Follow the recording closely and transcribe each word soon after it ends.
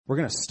We're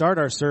going to start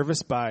our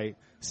service by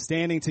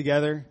standing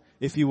together.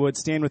 If you would,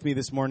 stand with me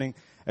this morning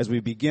as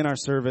we begin our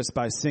service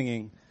by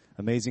singing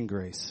Amazing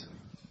Grace.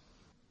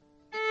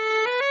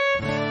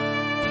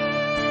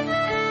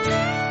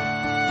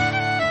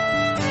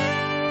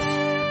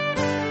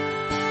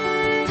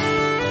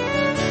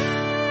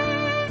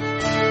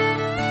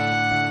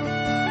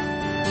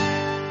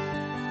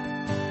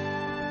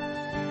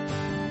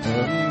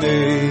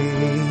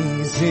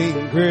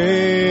 Amazing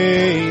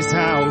grace,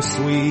 how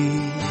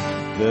sweet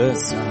the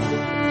sound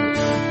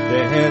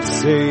that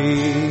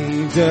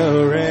saved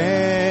a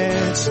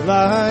wretch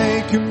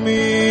like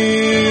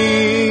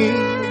me.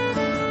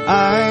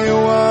 I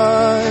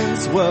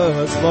once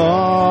was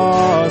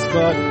lost,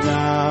 but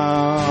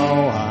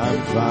now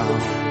I'm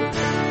found.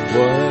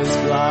 Was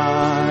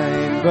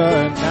blind,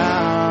 but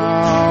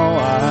now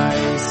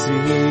I see.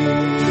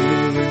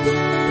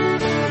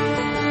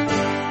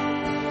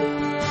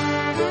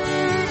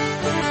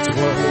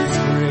 Was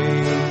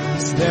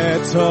grace that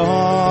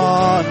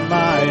taught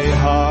my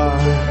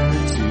heart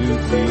to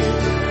fear,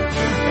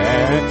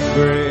 and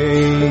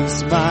grace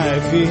my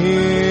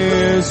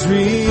fears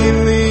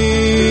relieved.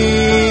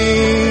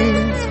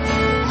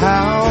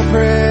 How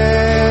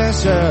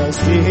precious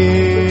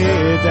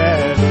did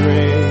that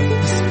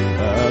grace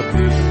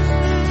appear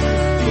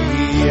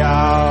the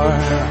hour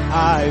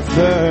I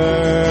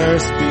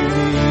first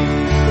believed.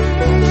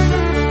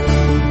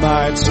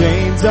 My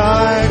chains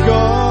are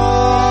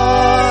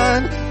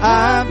gone,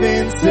 I've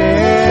been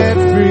set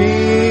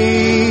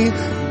free.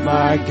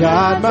 My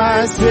God,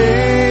 my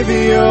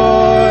Savior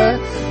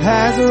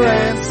has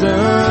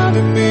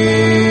ransomed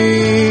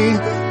me.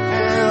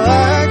 And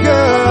like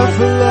a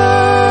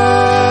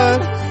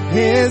flood,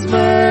 His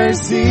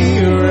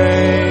mercy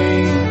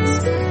reigns.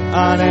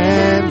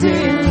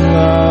 Unending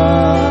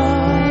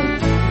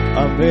love,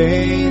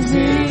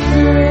 amazing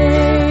grace.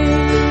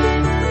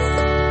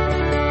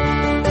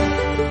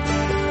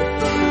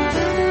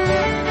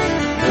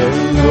 The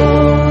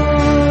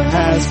Lord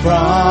has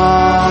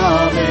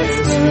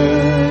promised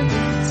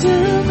to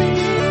me.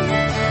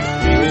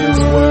 His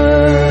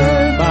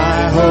word, my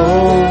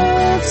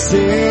hope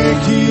secures.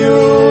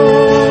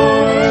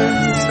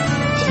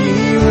 He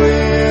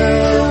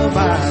will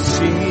my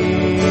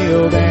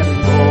shield and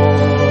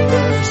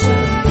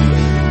portion be,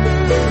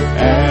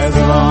 as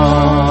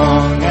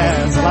long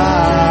as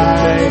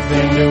life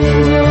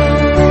endures.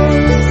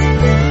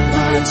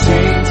 My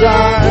chains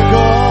are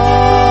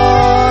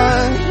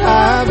gone,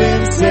 I've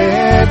been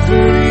set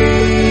free.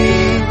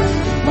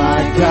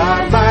 My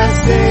God, my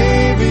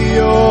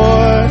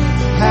Savior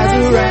has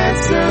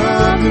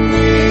ransomed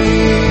me.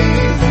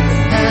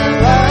 And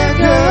like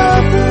a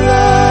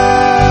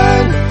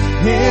flood,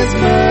 His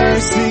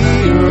mercy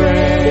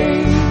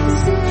reigns.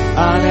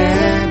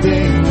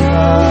 Unending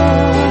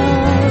love,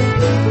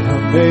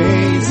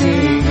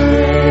 amazing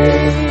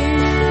grace.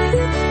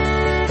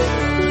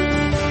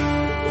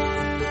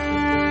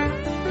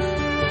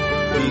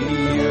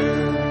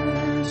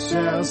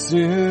 Shall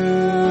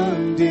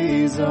soon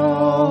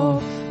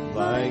dissolve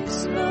like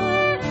snow.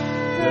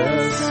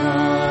 The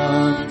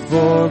sun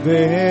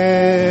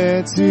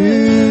forbid to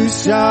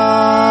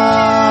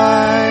shine.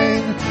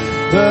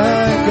 The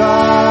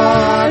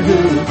God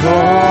who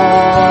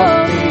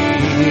called me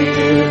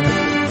here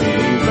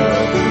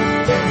below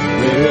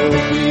will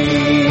be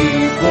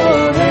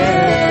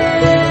forever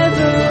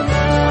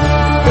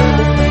mine.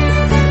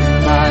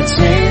 My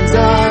chains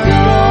are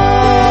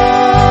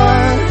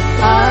gone,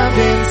 I've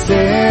been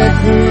set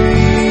free.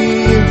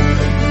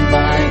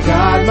 My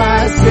God,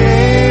 my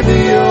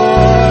Savior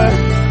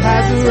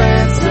has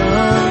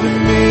ransomed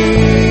me.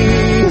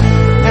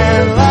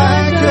 And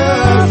like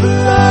a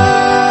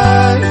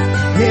flood,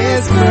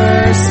 His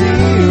mercy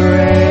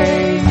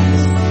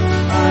reigns.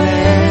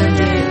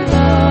 Unending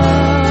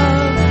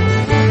love,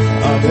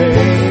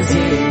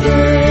 amazing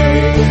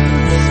grace.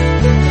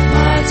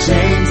 My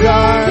chains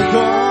are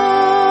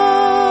gone,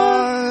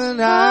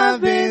 I've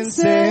been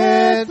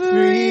set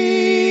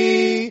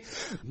free.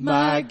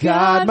 My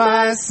God,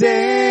 my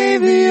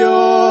Savior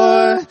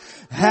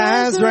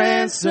has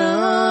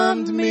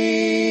ransomed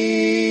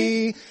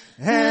me.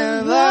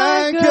 And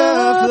like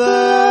a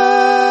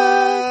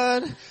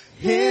flood,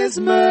 His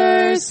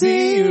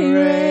mercy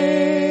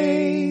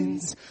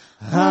reigns.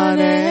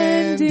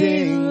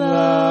 Unending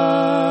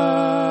love,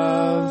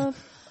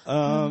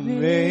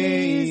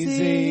 amazing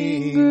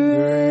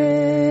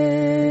grace.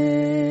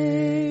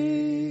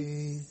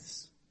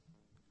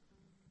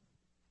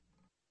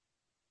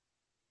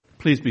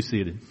 Please be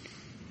seated.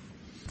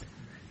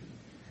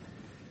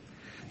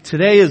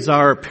 Today is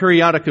our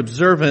periodic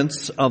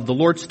observance of the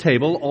Lord's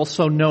table,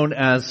 also known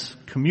as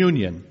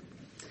communion.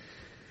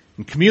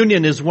 And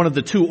communion is one of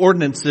the two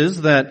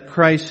ordinances that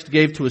Christ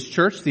gave to His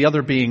church, the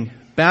other being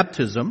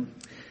baptism.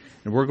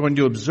 And we're going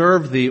to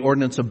observe the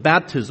ordinance of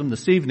baptism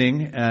this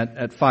evening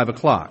at 5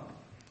 o'clock.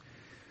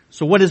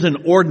 So what is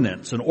an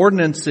ordinance? An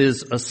ordinance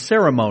is a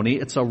ceremony.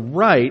 It's a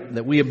rite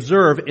that we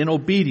observe in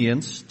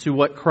obedience to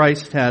what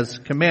Christ has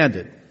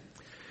commanded.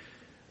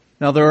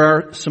 Now, there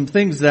are some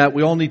things that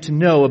we all need to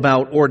know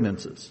about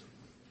ordinances.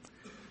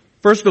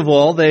 First of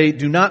all, they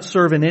do not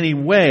serve in any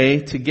way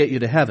to get you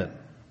to heaven.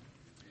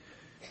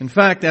 In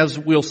fact, as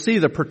we'll see,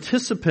 the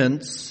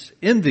participants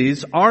in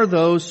these are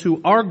those who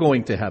are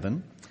going to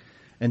heaven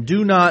and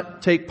do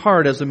not take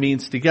part as a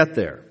means to get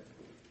there.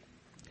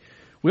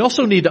 We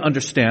also need to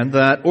understand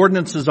that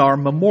ordinances are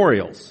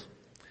memorials.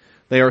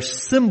 They are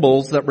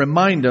symbols that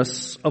remind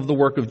us of the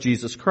work of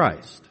Jesus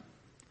Christ.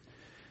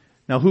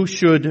 Now, who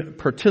should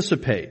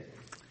participate?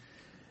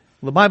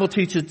 The Bible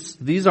teaches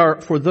these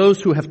are for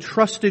those who have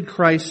trusted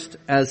Christ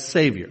as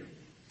Savior.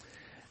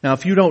 Now,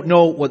 if you don't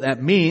know what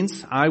that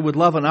means, I would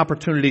love an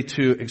opportunity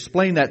to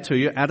explain that to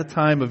you at a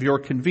time of your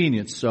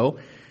convenience. So,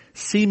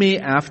 see me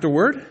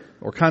afterward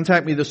or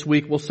contact me this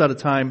week. We'll set a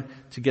time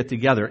to get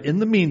together. In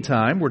the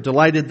meantime, we're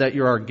delighted that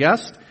you're our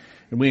guest,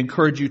 and we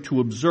encourage you to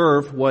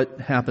observe what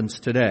happens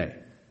today.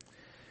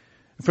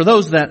 For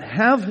those that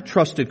have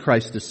trusted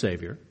Christ as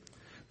Savior,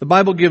 the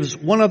Bible gives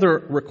one other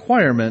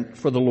requirement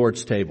for the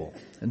Lord's table,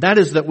 and that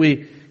is that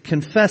we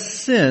confess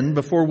sin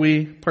before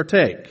we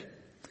partake.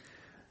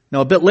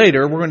 Now, a bit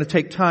later, we're going to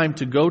take time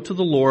to go to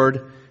the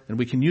Lord, and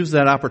we can use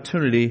that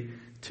opportunity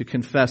to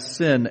confess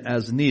sin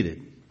as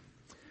needed.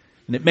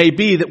 And it may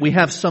be that we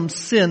have some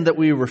sin that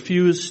we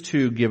refuse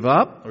to give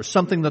up, or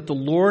something that the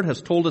Lord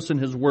has told us in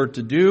His Word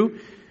to do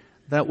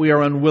that we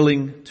are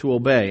unwilling to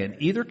obey. In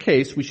either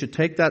case, we should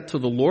take that to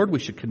the Lord, we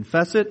should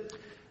confess it,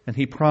 and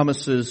He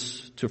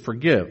promises to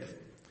forgive.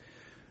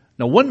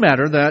 Now, one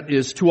matter that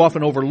is too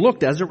often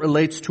overlooked as it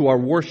relates to our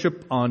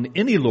worship on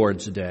any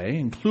Lord's Day,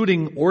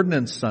 including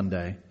Ordinance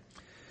Sunday,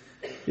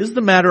 is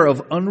the matter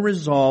of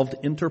unresolved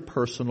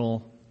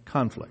interpersonal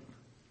conflict.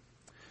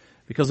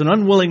 Because an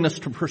unwillingness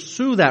to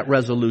pursue that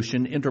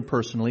resolution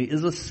interpersonally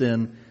is a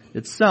sin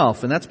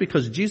itself. And that's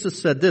because Jesus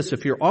said this: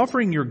 if you're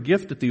offering your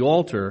gift at the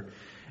altar,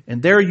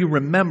 and there you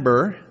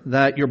remember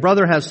that your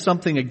brother has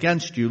something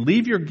against you,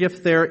 leave your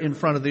gift there in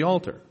front of the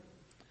altar.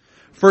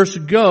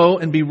 First go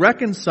and be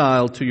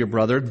reconciled to your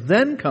brother,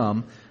 then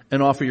come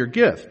and offer your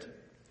gift.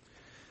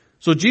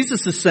 So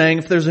Jesus is saying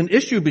if there's an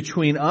issue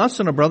between us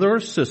and a brother or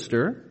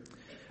sister,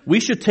 we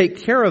should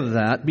take care of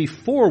that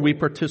before we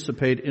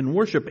participate in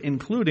worship,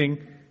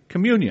 including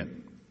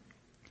communion.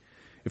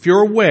 If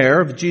you're aware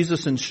of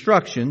Jesus'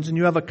 instructions and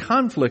you have a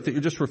conflict that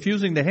you're just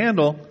refusing to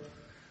handle,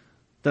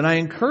 then I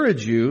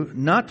encourage you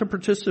not to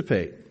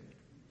participate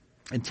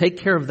and take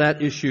care of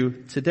that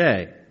issue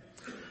today.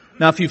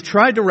 Now, if you've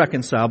tried to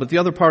reconcile but the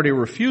other party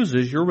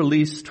refuses, you're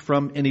released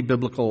from any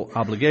biblical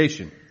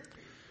obligation.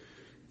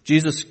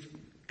 Jesus'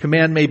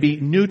 command may be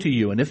new to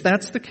you, and if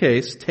that's the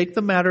case, take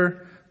the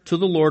matter to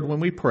the Lord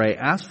when we pray,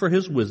 ask for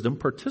His wisdom,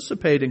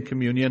 participate in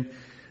communion,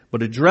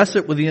 but address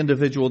it with the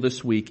individual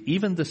this week,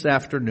 even this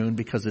afternoon,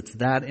 because it's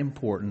that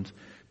important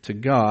to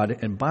God.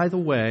 And by the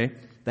way,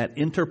 that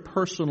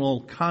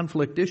interpersonal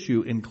conflict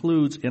issue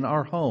includes in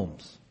our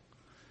homes.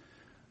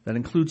 That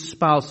includes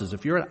spouses.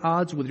 If you're at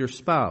odds with your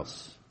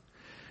spouse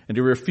and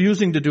you're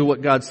refusing to do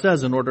what God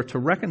says in order to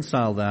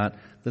reconcile that,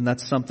 then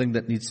that's something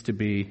that needs to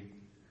be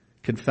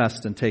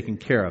confessed and taken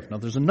care of. Now,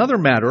 there's another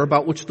matter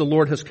about which the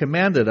Lord has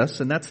commanded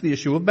us, and that's the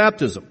issue of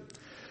baptism.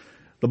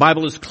 The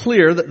Bible is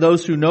clear that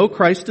those who know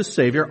Christ as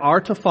Savior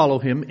are to follow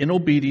Him in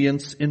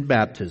obedience in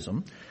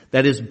baptism.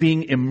 That is,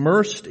 being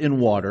immersed in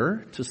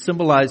water to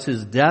symbolize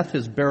His death,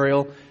 His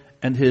burial,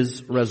 and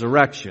His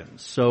resurrection.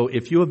 So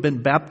if you have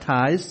been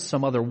baptized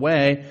some other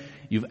way,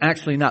 you've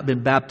actually not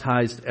been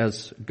baptized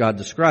as God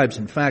describes.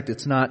 In fact,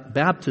 it's not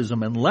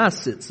baptism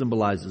unless it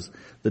symbolizes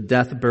the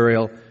death,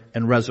 burial,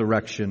 and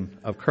resurrection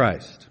of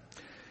Christ.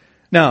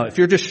 Now, if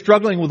you're just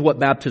struggling with what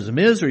baptism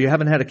is, or you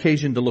haven't had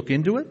occasion to look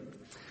into it,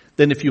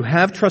 then if you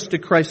have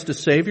trusted Christ as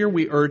Savior,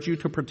 we urge you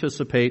to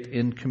participate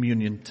in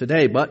communion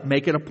today. But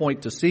make it a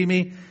point to see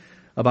me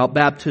about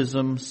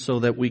baptism so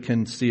that we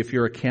can see if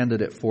you're a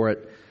candidate for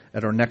it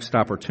at our next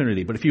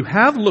opportunity. But if you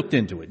have looked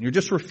into it and you're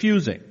just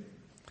refusing,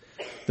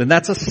 then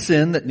that's a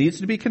sin that needs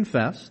to be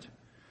confessed.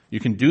 You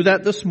can do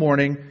that this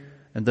morning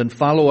and then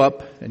follow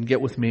up and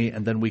get with me,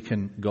 and then we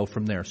can go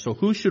from there. So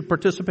who should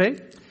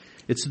participate?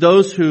 It's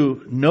those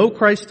who know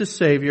Christ as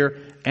Savior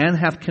and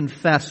have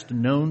confessed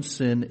known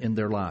sin in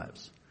their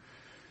lives.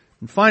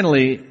 And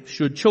finally,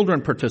 should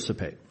children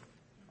participate?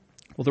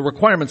 Well, the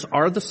requirements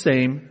are the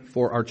same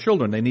for our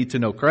children. They need to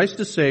know Christ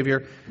as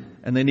Savior,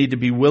 and they need to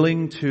be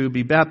willing to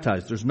be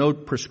baptized. There's no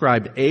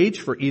prescribed age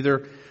for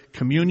either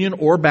communion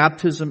or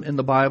baptism in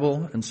the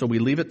Bible, and so we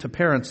leave it to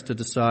parents to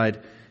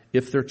decide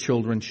if their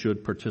children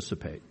should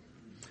participate.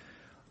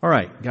 All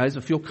right, guys,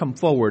 if you'll come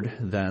forward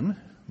then,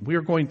 we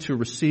are going to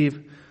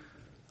receive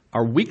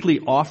our weekly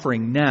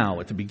offering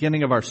now at the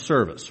beginning of our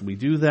service. We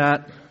do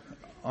that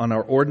on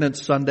our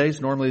Ordinance Sundays.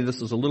 Normally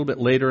this is a little bit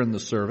later in the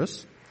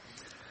service.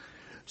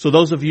 So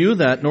those of you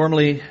that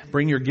normally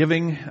bring your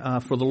giving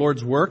for the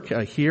Lord's work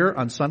here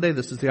on Sunday,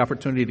 this is the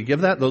opportunity to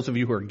give that. Those of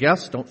you who are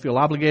guests, don't feel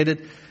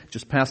obligated.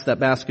 Just pass that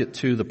basket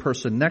to the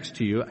person next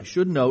to you. I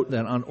should note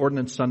that on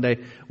Ordinance Sunday,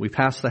 we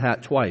pass the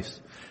hat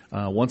twice.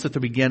 Once at the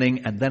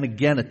beginning and then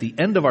again at the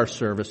end of our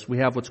service. We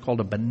have what's called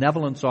a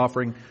benevolence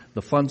offering.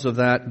 The funds of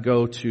that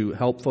go to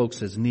help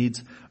folks as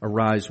needs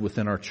arise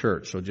within our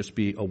church. So just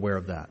be aware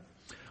of that.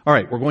 All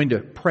right, we're going to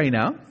pray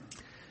now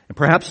and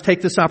perhaps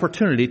take this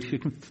opportunity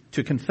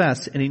to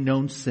confess any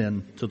known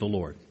sin to the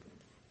Lord.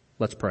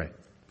 Let's pray.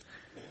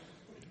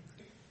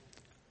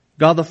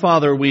 God the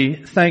Father, we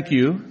thank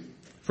you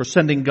for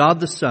sending God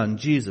the Son,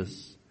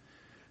 Jesus,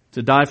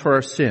 to die for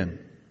our sin.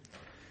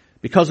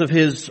 Because of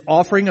his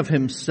offering of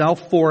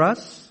himself for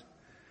us,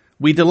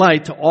 we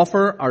delight to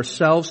offer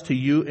ourselves to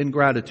you in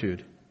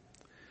gratitude.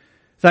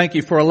 Thank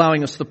you for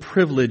allowing us the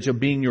privilege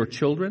of being your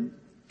children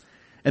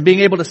and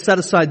being able to set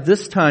aside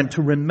this time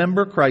to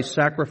remember Christ's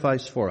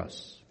sacrifice for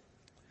us.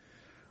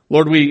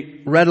 Lord,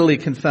 we readily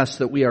confess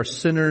that we are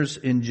sinners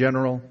in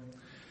general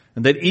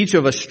and that each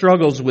of us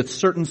struggles with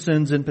certain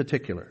sins in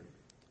particular.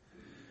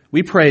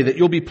 We pray that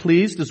you'll be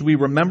pleased as we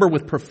remember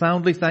with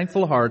profoundly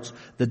thankful hearts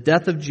the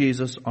death of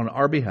Jesus on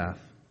our behalf,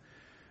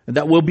 and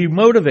that we'll be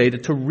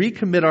motivated to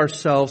recommit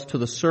ourselves to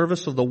the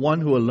service of the one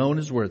who alone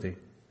is worthy.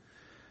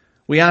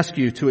 We ask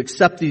you to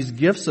accept these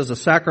gifts as a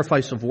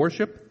sacrifice of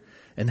worship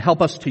and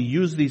help us to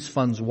use these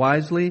funds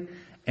wisely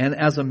and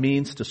as a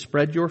means to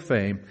spread your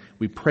fame.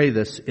 We pray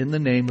this in the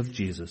name of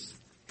Jesus.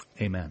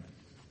 Amen.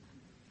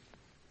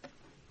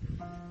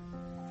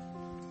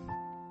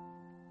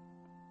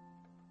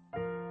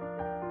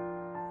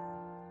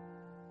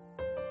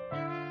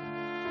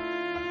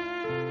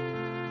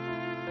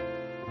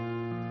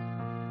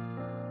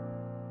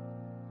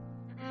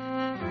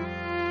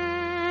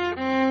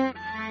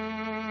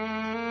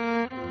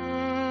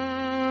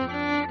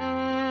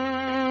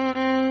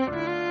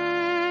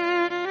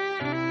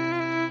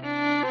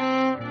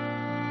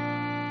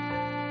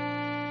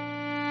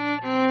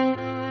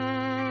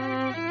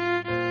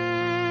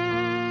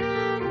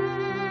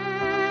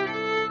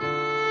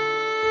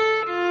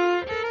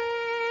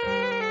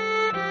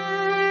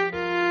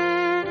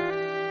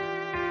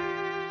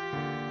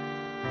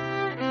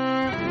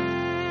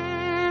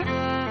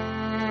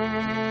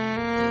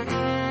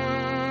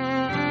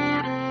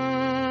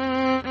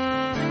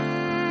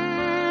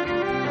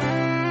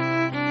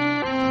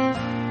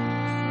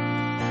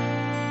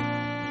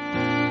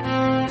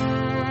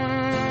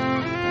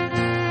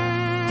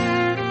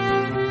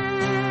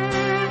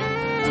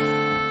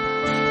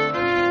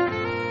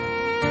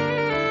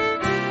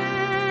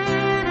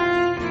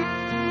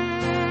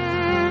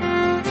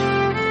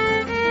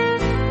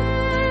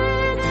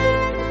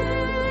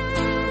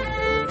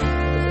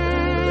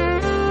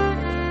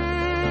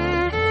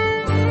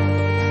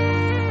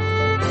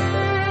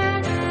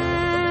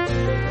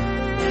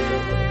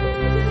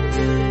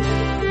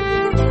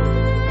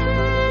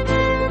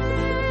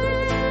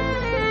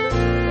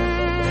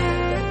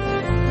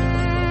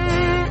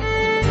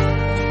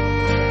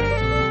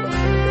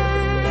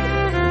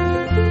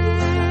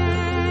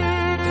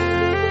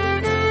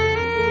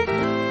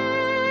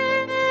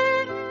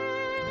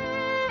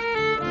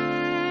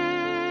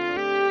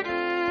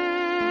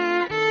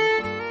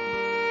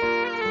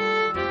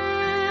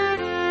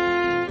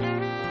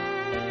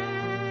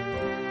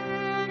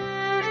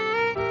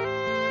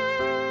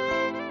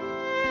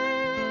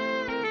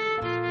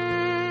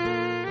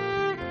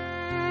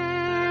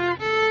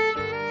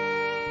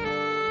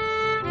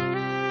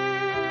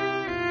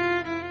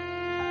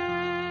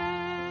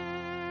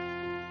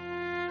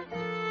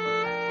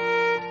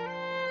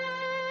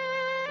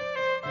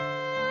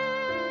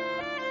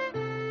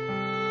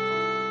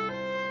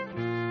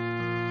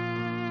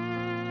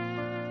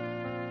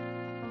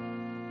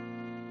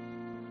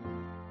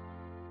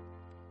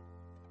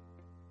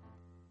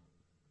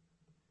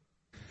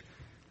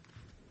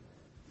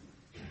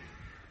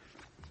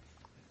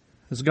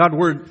 As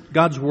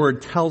God's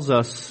Word tells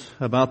us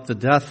about the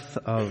death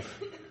of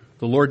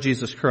the Lord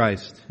Jesus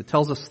Christ, it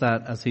tells us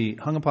that as he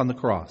hung upon the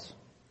cross,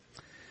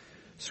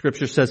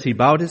 Scripture says he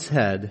bowed his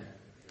head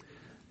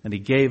and he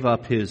gave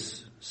up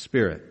his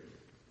spirit.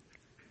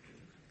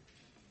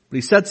 But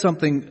he said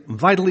something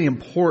vitally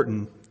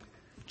important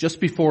just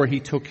before he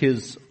took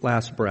his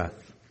last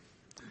breath.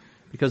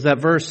 Because that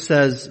verse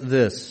says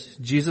this,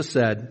 Jesus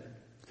said,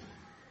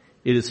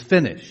 "It is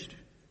finished."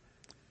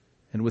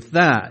 And with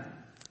that,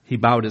 he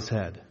bowed his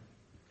head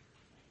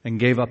and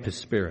gave up his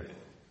spirit.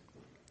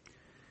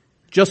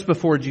 Just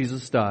before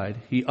Jesus died,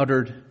 he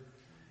uttered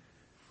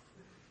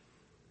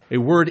a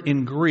word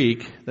in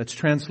Greek that's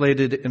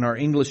translated in our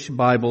English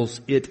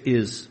Bibles, "It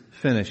is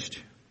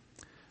finished."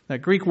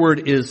 That Greek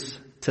word is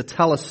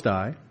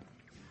tetelestai.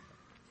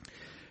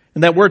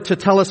 And that word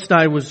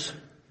tetelestai was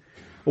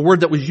a word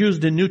that was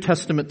used in New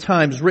Testament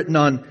times, written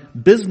on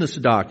business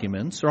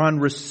documents or on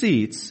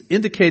receipts,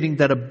 indicating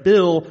that a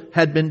bill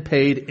had been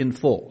paid in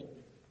full.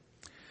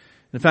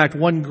 In fact,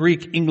 one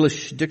Greek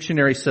English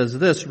dictionary says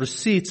this: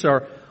 receipts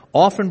are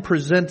often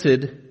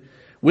presented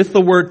with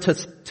the word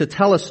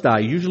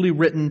tetelestai, usually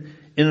written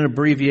in an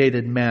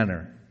abbreviated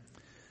manner.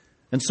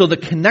 And so the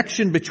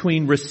connection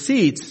between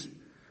receipts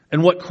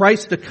and what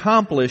Christ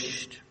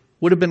accomplished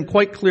would have been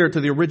quite clear to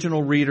the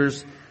original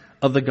readers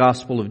of the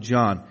Gospel of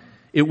John.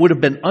 It would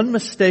have been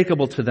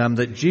unmistakable to them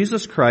that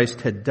Jesus Christ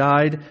had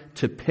died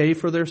to pay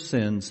for their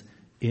sins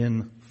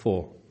in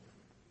full.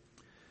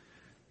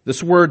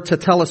 This word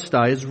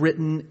tetelestai is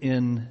written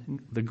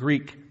in the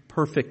Greek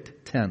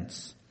perfect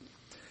tense.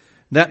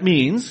 That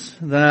means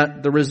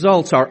that the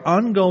results are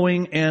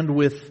ongoing and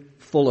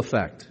with full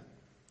effect.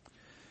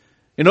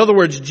 In other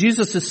words,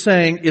 Jesus is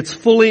saying it's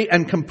fully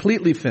and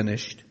completely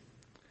finished,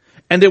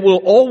 and it will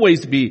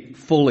always be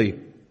fully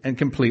and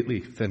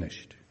completely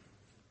finished.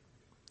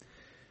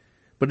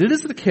 But it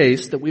is the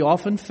case that we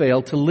often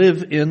fail to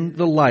live in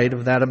the light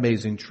of that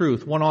amazing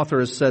truth. One author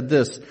has said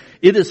this: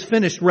 "It is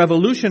finished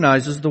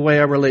revolutionizes the way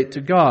I relate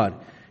to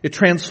God. It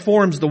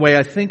transforms the way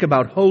I think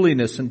about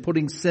holiness and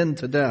putting sin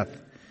to death.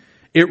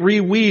 It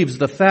reweaves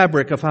the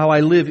fabric of how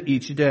I live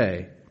each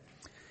day.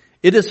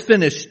 It is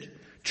finished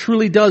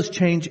truly does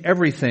change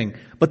everything,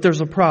 but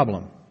there's a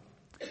problem.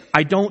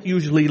 I don't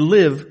usually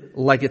live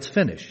like it's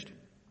finished.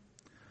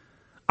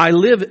 I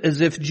live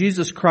as if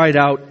Jesus cried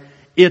out,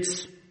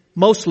 'It's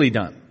mostly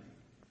done.'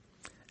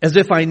 As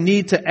if I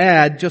need to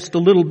add just a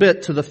little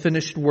bit to the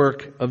finished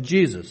work of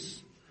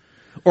Jesus.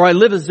 Or I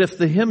live as if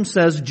the hymn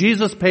says,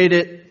 'Jesus paid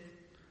it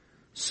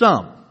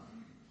some.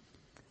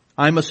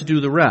 I must do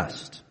the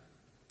rest.'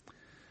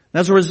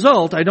 As a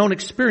result, I don't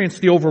experience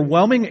the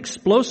overwhelming,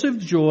 explosive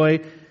joy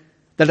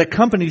that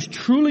accompanies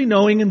truly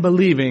knowing and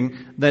believing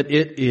that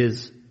it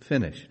is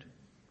finished.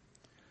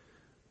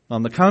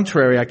 On the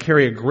contrary, I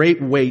carry a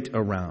great weight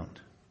around.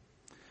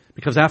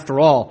 Because after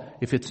all,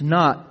 if it's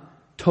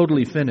not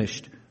totally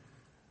finished,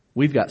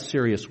 we've got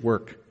serious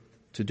work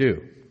to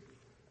do."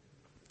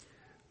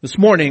 This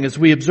morning, as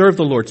we observe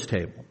the Lord's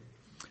table,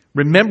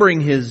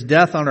 remembering His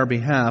death on our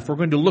behalf, we're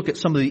going to look at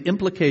some of the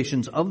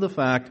implications of the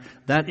fact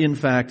that, in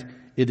fact,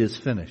 it is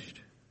finished.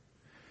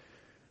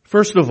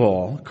 First of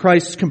all,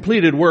 Christ's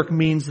completed work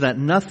means that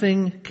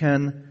nothing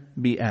can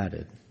be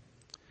added.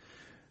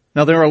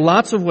 Now, there are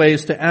lots of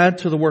ways to add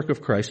to the work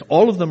of Christ,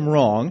 all of them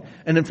wrong,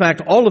 and in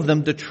fact, all of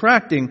them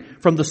detracting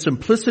from the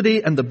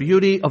simplicity and the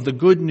beauty of the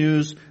good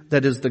news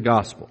that is the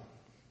gospel.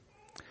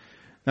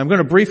 Now, I'm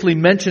going to briefly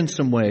mention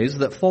some ways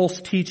that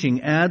false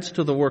teaching adds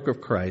to the work of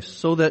Christ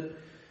so that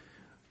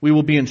we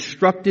will be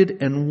instructed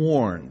and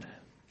warned.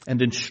 And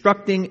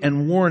instructing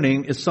and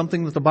warning is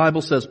something that the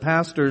Bible says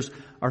pastors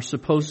are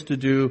supposed to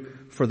do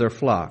for their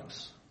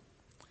flocks.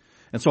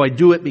 And so I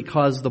do it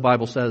because the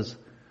Bible says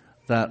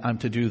that I'm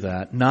to do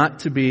that. Not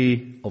to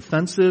be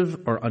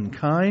offensive or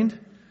unkind,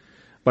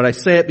 but I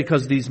say it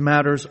because these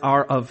matters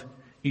are of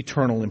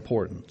eternal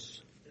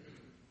importance.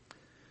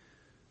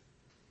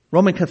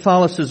 Roman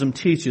Catholicism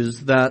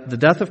teaches that the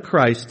death of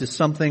Christ is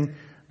something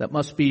that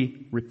must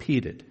be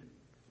repeated.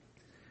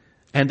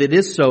 And it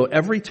is so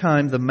every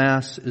time the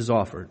Mass is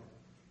offered.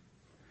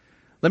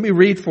 Let me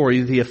read for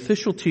you the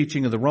official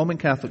teaching of the Roman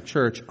Catholic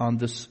Church on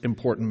this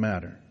important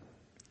matter.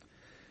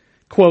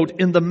 Quote,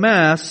 "In the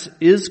Mass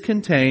is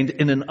contained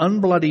in an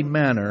unbloody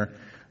manner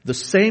the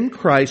same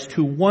Christ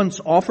who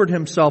once offered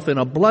himself in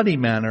a bloody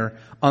manner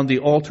on the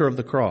altar of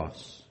the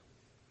cross.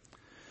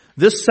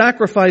 This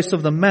sacrifice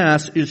of the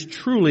Mass is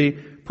truly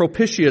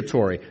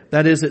propitiatory.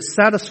 That is, it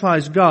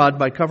satisfies God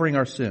by covering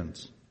our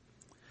sins.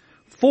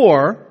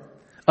 For,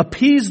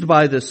 appeased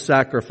by this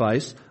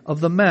sacrifice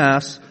of the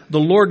Mass, the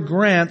Lord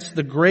grants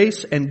the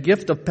grace and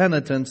gift of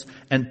penitence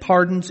and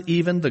pardons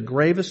even the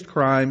gravest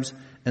crimes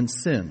and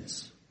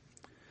sins.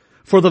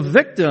 For the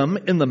victim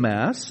in the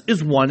Mass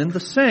is one and the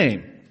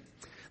same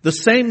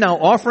now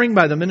offering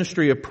by the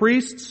ministry of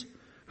priests,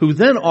 who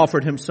then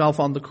offered himself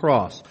on the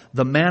cross,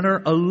 the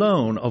manner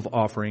alone of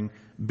offering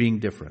being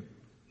different.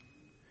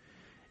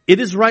 It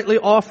is rightly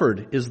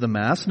offered, is the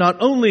Mass, not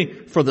only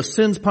for the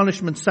sins,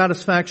 punishments,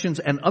 satisfactions,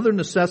 and other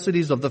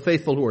necessities of the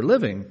faithful who are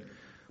living,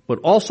 but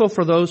also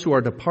for those who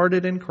are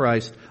departed in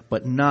Christ,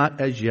 but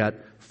not as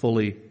yet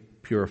fully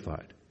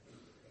purified."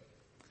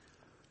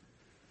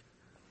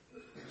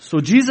 So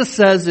Jesus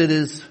says it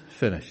is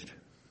finished.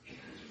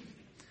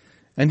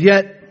 And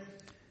yet,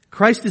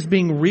 Christ is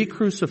being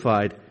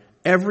re-crucified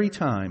every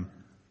time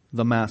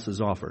the Mass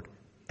is offered.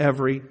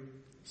 Every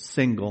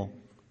single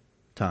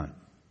time.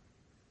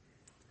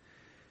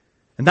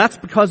 And that's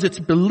because it's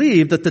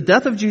believed that the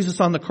death of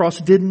Jesus on the cross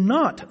did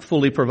not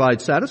fully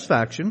provide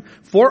satisfaction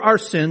for our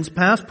sins,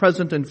 past,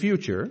 present, and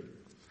future.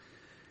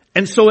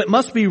 And so it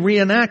must be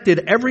reenacted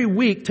every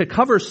week to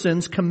cover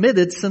sins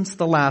committed since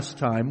the last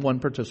time one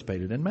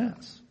participated in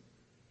Mass.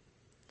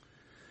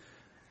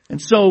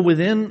 And so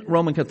within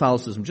Roman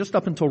Catholicism, just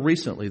up until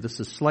recently, this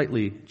has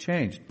slightly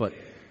changed, but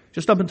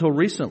just up until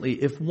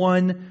recently, if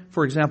one,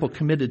 for example,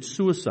 committed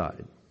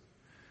suicide,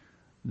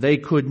 they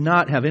could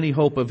not have any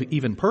hope of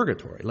even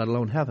purgatory, let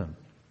alone heaven,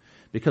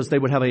 because they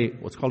would have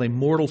what's called a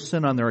mortal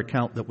sin on their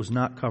account that was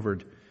not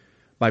covered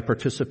by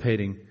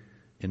participating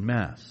in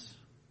Mass.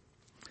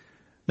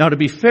 Now, to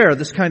be fair,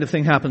 this kind of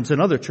thing happens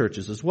in other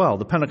churches as well.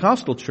 The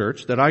Pentecostal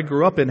church that I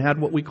grew up in had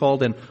what we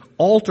called an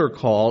altar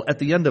call at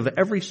the end of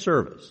every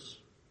service.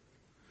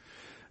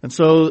 And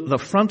so the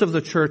front of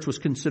the church was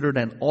considered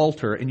an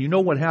altar, and you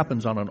know what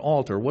happens on an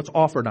altar? What's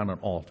offered on an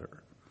altar?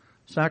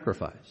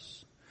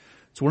 Sacrifice.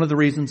 It's one of the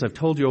reasons I've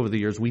told you over the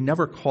years, we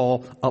never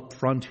call up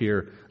front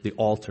here the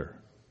altar.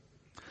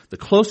 The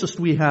closest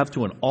we have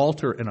to an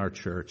altar in our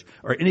church,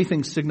 or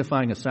anything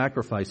signifying a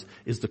sacrifice,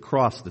 is the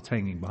cross that's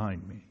hanging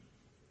behind me.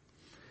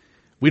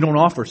 We don't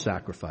offer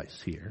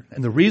sacrifice here.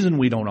 And the reason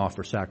we don't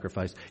offer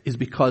sacrifice is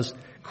because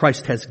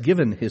Christ has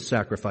given his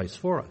sacrifice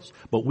for us.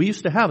 But we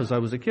used to have, as I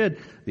was a kid,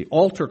 the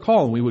altar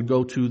call, and we would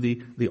go to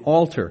the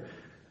altar.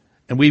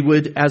 And we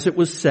would, as it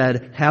was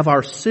said, have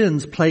our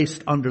sins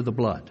placed under the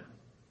blood.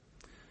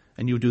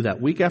 And you would do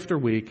that week after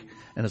week.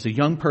 And as a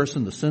young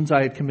person, the sins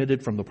I had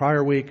committed from the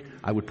prior week,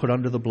 I would put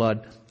under the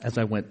blood as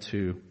I went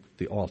to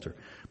the altar.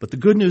 But the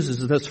good news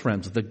is this,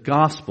 friends, the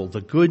gospel,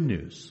 the good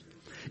news,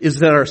 is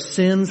that our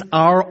sins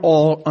are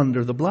all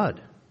under the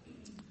blood.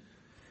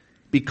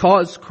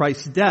 Because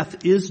Christ's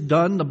death is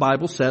done, the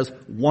Bible says,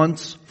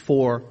 once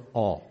for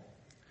all.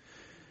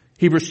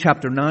 Hebrews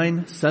chapter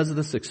 9 says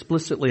this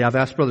explicitly. I've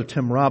asked Brother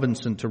Tim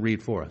Robinson to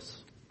read for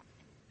us.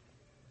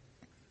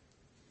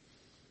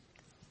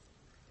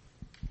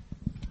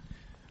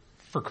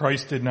 For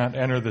Christ did not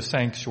enter the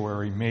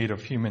sanctuary made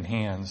of human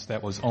hands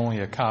that was only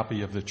a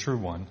copy of the true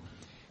one.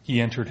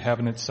 He entered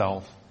heaven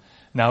itself,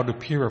 now to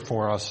appear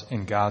for us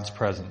in God's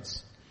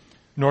presence.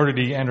 Nor did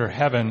he enter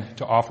heaven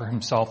to offer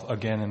himself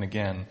again and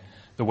again,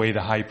 the way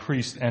the high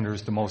priest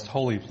enters the most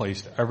holy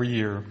place every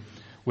year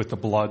with the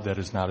blood that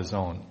is not his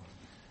own.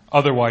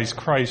 Otherwise,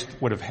 Christ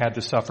would have had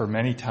to suffer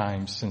many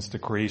times since the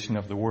creation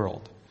of the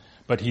world.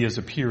 But he has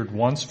appeared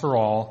once for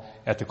all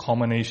at the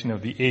culmination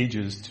of the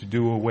ages to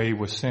do away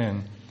with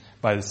sin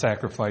by the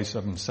sacrifice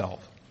of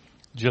himself.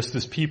 Just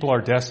as people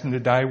are destined to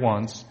die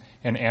once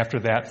and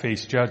after that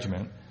face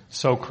judgment,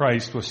 so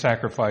Christ was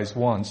sacrificed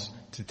once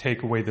to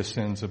take away the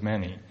sins of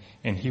many.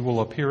 And he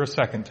will appear a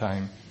second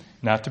time,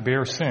 not to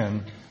bear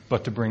sin,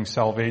 but to bring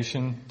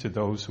salvation to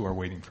those who are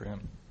waiting for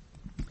him.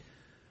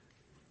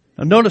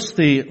 Now notice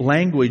the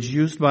language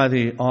used by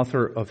the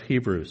author of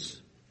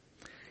Hebrews.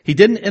 He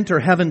didn't enter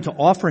heaven to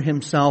offer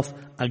himself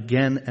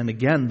again and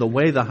again, the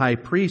way the high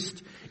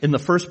priest in the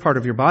first part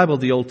of your Bible,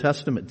 the Old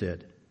Testament,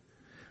 did.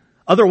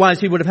 Otherwise,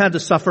 he would have had to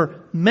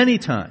suffer many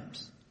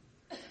times.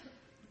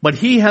 But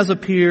he has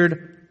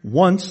appeared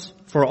once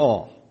for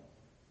all.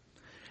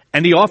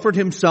 And he offered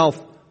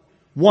himself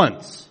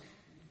once.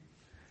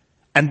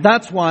 And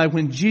that's why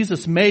when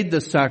Jesus made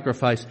this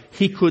sacrifice,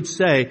 he could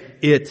say,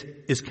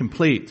 it is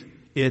complete.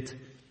 It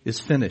is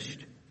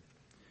finished.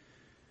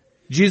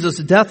 Jesus'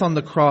 death on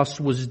the cross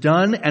was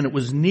done, and it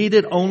was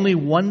needed only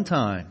one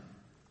time.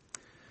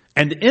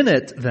 And in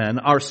it, then,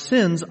 our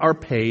sins are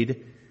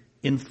paid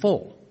in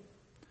full.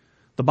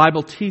 The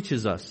Bible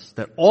teaches us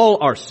that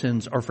all our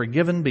sins are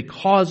forgiven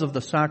because of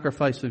the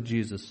sacrifice of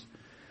Jesus.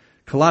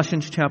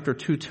 Colossians chapter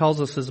 2 tells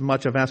us as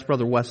much. I've asked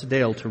Brother Wes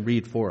Dale to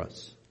read for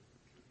us.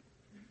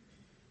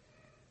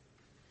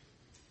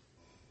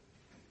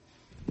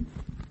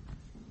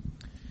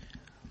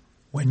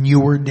 When you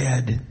were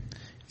dead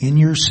in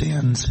your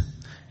sins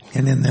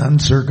and in the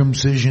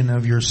uncircumcision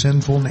of your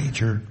sinful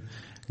nature,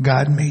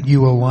 God made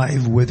you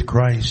alive with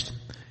Christ.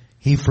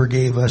 He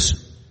forgave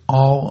us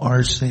all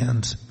our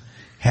sins,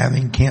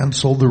 having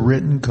canceled the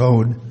written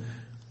code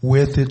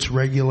with its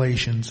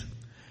regulations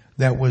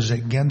that was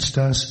against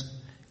us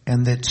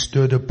and that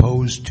stood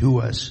opposed to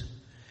us.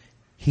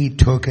 He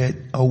took it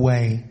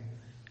away,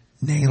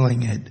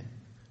 nailing it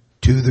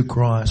to the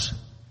cross.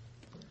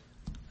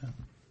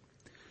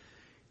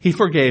 He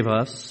forgave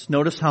us.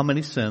 Notice how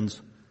many sins.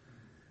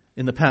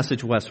 In the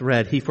passage Wes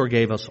read, he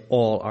forgave us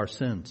all our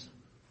sins.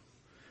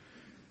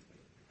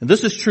 And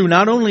this is true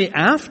not only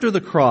after the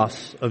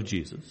cross of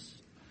Jesus,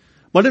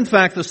 but in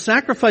fact the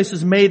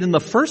sacrifices made in the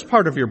first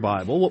part of your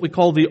Bible, what we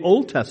call the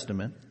Old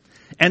Testament,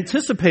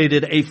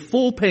 anticipated a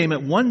full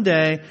payment one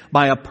day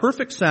by a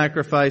perfect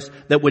sacrifice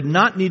that would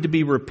not need to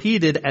be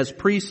repeated as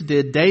priests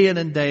did day in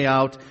and day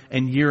out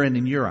and year in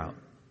and year out.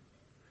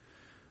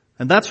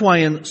 And that's why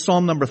in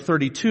Psalm number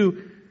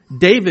 32,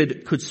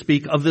 David could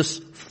speak of this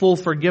full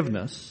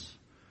forgiveness.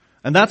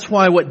 And that's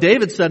why what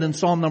David said in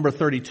Psalm number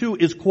 32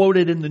 is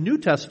quoted in the New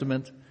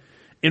Testament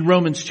in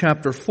Romans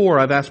chapter 4.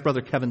 I've asked Brother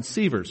Kevin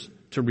Sievers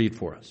to read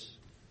for us.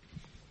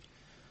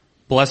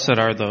 Blessed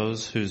are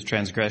those whose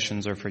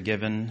transgressions are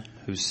forgiven,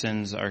 whose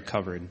sins are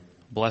covered.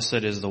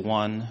 Blessed is the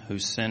one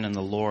whose sin in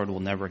the Lord will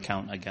never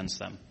count against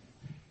them.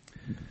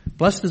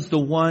 Blessed is the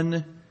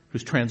one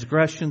whose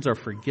transgressions are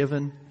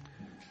forgiven.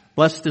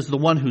 Blessed is the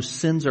one whose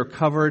sins are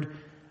covered,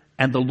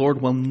 and the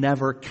Lord will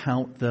never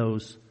count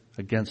those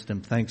against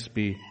him. Thanks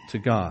be to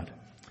God.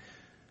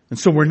 And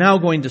so we're now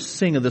going to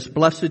sing of this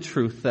blessed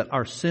truth that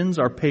our sins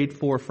are paid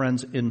for,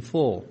 friends, in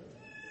full.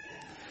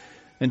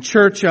 And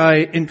church, I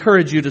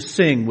encourage you to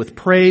sing with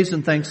praise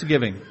and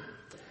thanksgiving.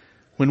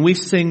 When we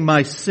sing,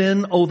 my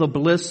sin, oh the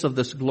bliss of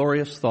this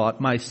glorious thought,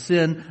 my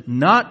sin,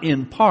 not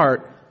in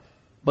part,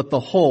 but the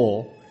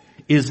whole,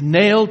 is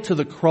nailed to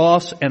the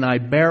cross and I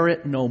bear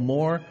it no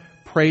more.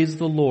 Praise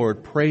the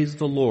Lord,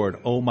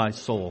 O my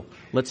soul.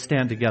 Let's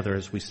stand together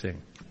as we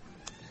sing.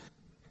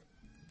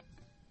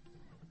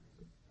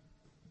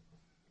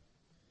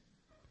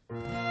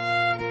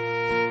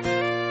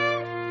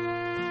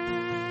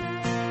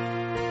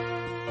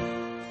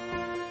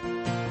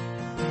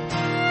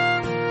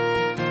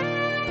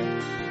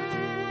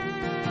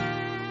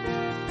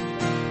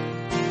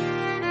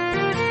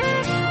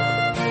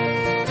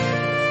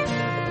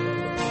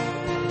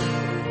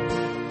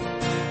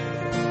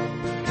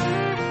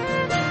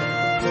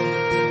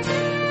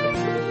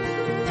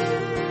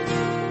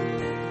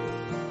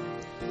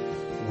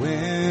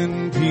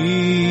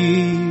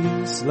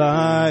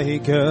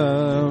 like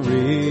a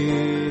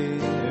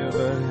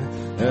river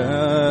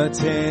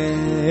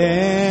attendeth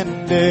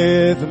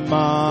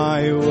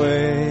my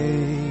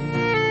way.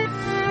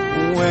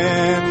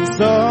 When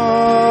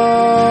sorrows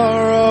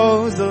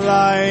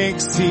like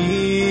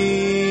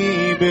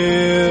sea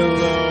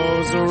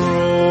billows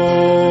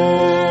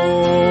roll,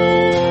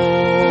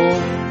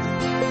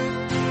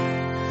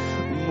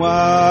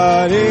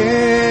 whatever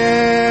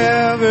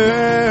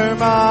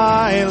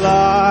my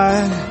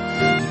lot,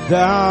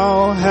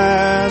 thou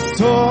hast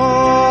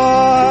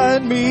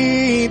taught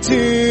me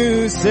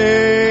to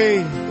say,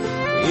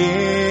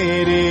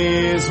 it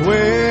is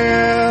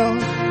well,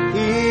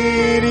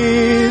 it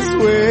is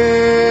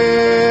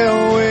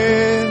well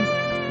with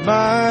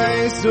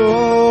my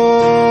soul.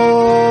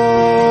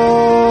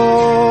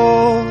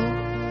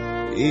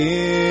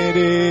 It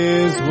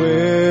is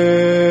well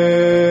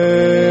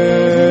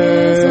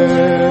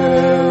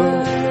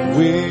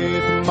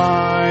with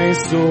my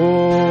soul.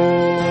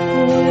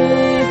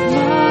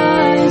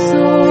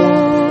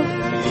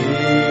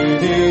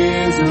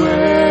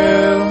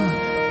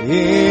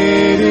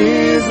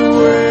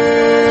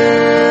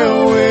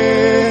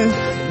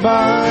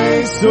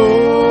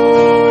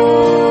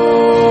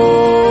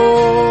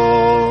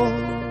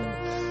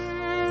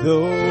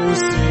 Though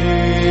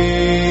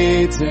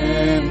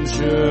Satan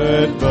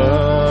should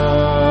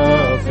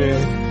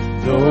buffet,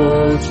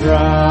 though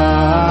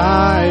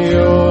trials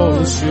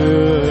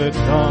should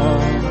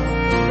come,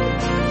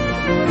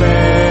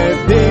 let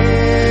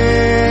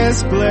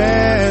this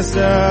blessed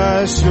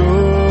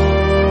assurance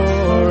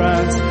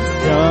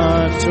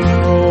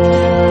control,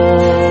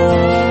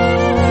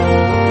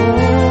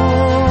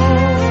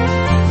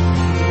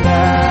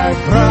 that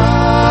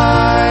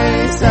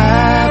Christ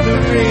hath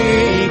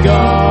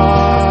regarded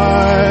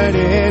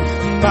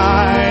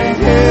my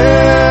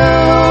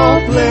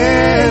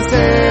helpless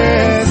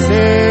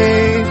estate,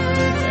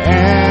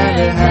 and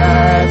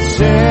hath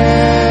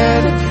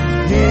shed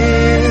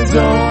his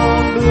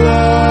own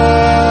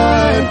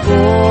blood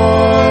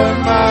for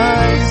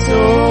my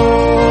soul.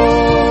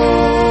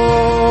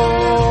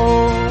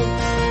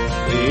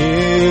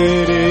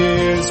 It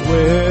is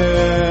well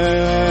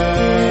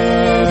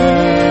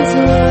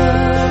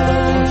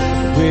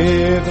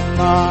with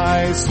my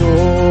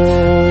soul.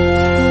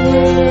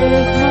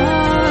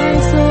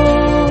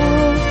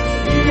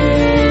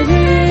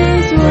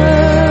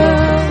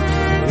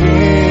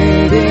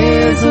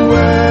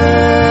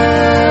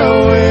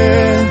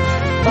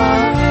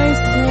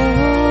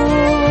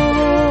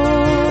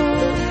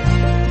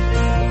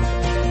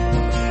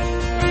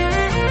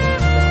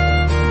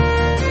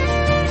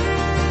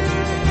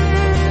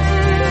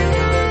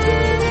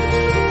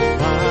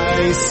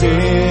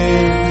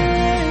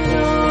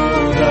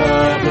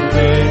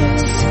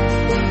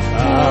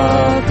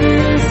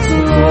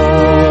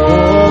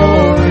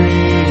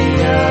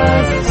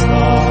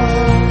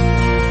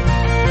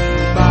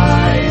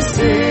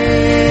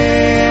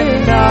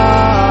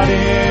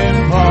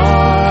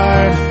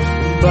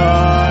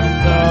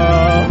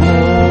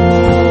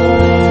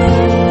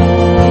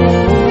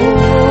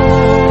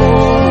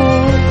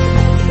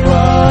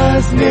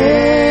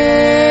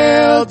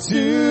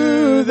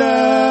 To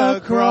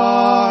the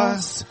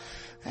cross,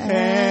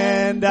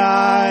 and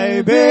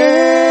I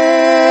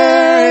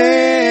bear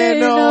it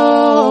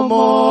no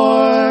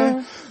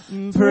more.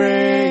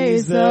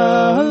 Praise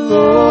the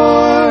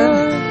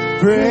Lord,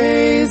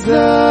 praise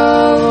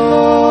the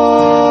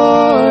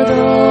Lord,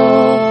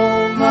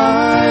 oh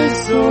my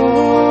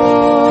soul.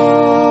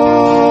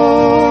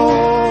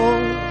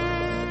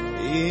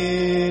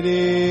 It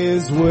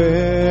is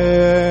well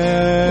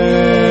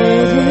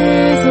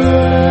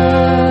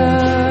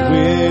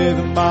with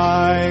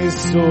my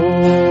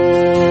soul.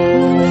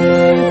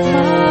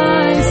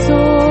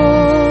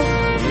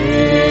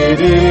 It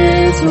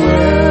is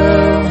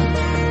well,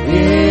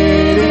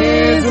 it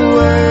is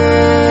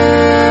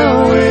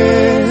well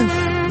with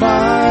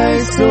my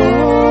soul.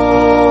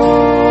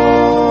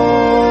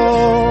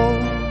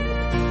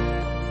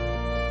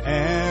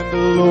 And the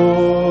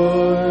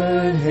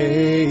Lord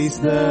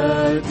haste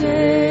the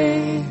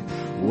day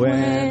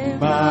when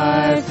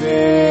my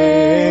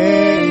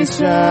face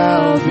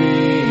shall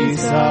be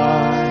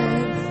sight,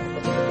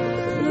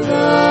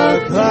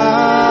 the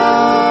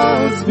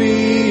clouds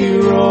be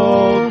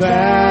rolled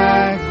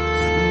back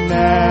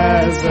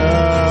as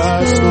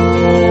a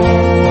scroll.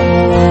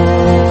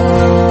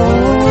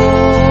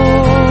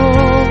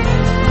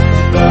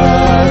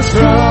 The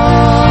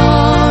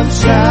trump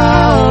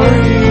shall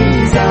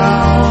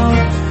resound,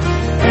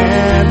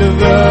 and the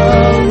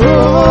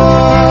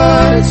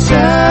Lord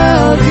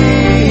shall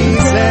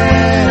descend.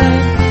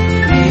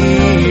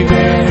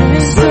 Even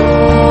so,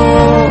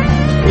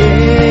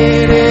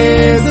 it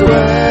is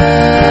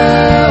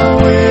well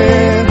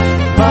with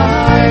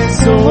my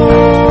soul.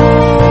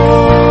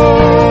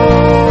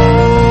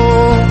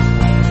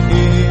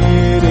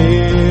 It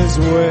is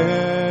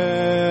well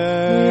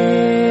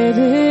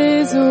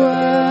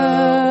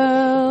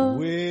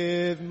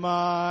with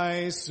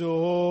my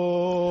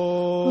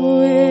soul.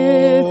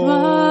 With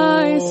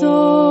my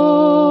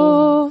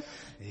soul.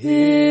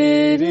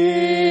 It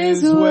is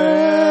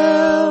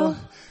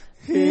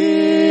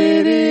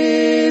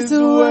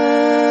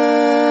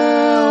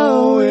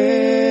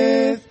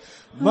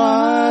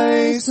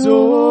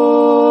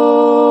soul.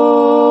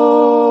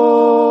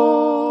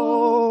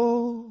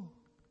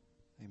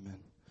 Amen.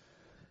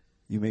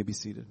 You may be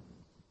seated.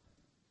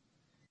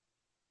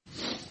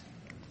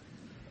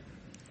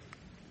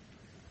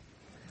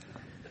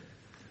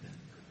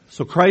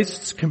 So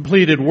Christ's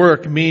completed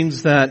work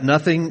means that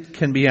nothing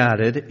can be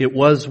added. It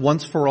was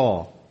once for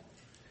all.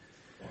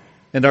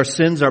 And our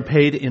sins are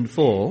paid in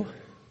full.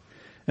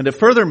 And it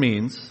further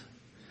means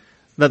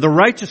that the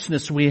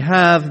righteousness we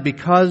have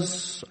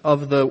because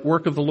of the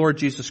work of the Lord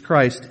Jesus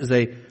Christ is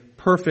a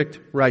perfect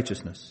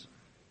righteousness.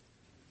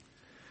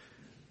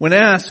 When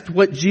asked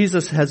what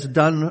Jesus has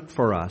done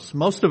for us,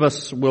 most of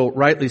us will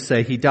rightly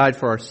say he died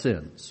for our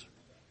sins.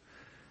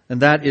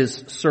 And that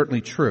is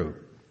certainly true.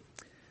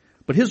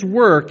 But his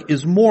work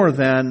is more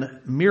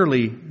than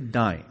merely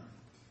dying.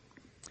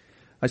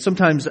 I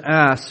sometimes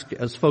ask,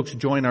 as folks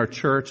join our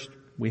church,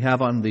 we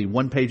have on the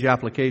one-page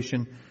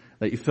application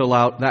that you fill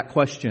out that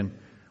question,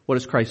 what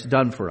has Christ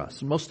done for us?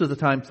 And most of the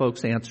time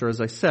folks answer,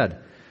 as I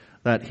said,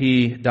 that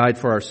he died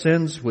for our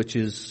sins, which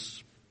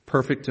is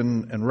perfect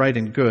and right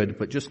and good,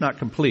 but just not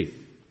complete.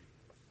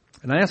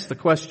 And I ask the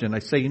question, I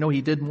say,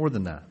 he did more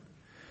than that.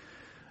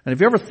 And have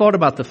you ever thought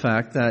about the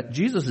fact that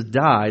Jesus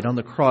died on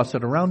the cross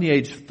at around the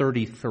age of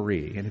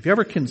 33? And have you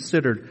ever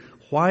considered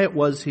why it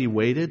was he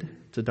waited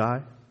to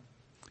die?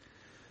 I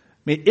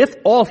mean, if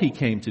all he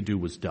came to do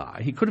was die,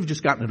 he could have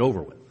just gotten it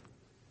over with.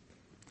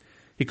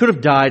 He could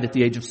have died at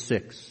the age of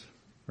 6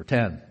 or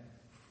 10.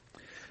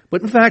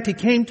 But in fact, he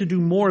came to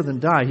do more than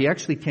die. He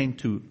actually came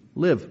to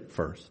live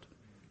first.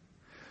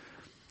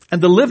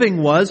 And the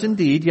living was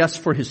indeed, yes,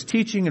 for his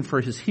teaching and for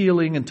his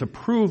healing and to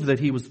prove that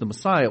he was the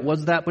Messiah. It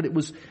was that, but it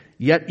was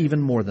yet even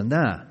more than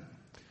that.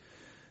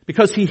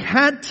 Because he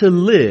had to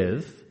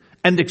live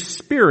and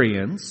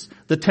experience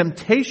the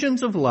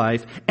temptations of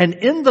life, and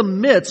in the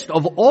midst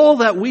of all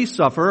that we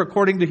suffer,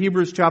 according to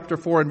Hebrews chapter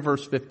 4 and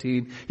verse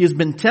 15, he has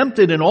been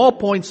tempted in all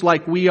points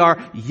like we are,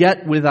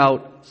 yet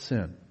without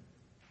sin.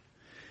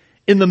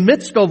 In the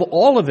midst of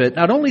all of it,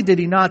 not only did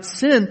he not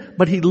sin,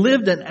 but he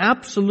lived an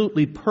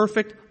absolutely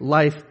perfect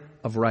life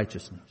of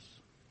righteousness.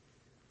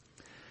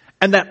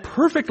 And that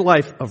perfect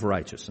life of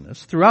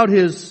righteousness throughout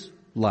his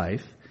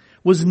life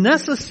was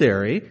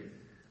necessary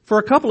for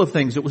a couple of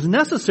things. It was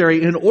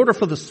necessary in order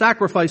for the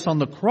sacrifice on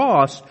the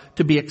cross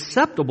to be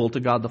acceptable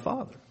to God the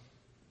Father.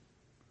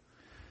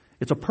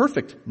 It's a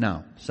perfect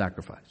now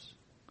sacrifice.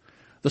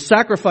 The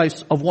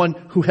sacrifice of one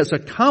who has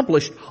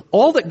accomplished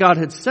all that God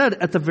had said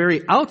at the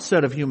very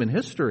outset of human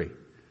history.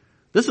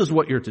 This is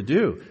what you're to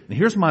do. And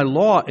here's my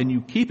law, and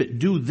you keep it.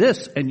 Do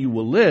this, and you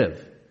will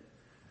live.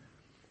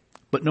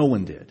 But no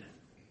one did.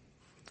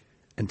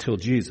 Until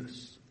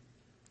Jesus.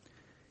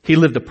 He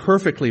lived a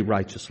perfectly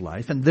righteous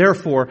life, and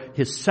therefore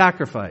his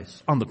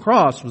sacrifice on the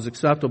cross was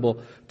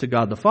acceptable to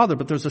God the Father.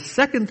 But there's a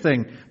second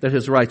thing that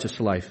his righteous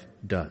life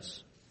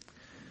does.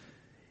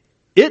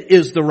 It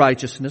is the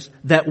righteousness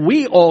that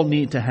we all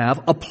need to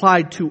have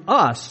applied to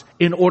us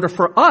in order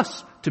for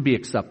us to be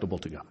acceptable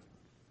to God.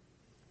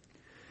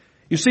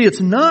 You see, it's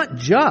not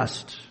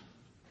just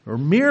or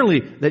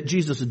merely that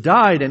Jesus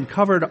died and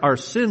covered our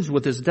sins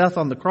with his death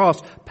on the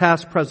cross,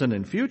 past, present,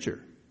 and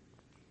future.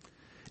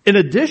 In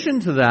addition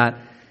to that,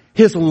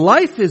 his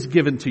life is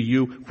given to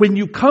you when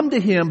you come to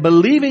him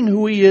believing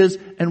who he is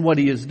and what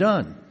he has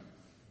done.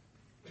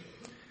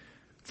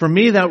 For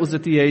me, that was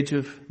at the age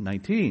of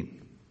 19.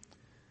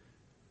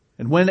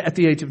 And when at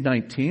the age of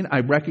 19,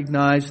 I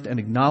recognized and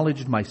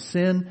acknowledged my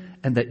sin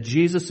and that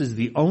Jesus is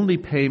the only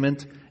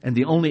payment and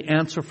the only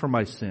answer for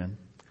my sin,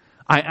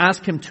 I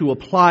asked him to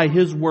apply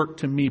his work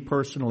to me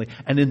personally.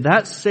 And in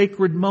that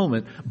sacred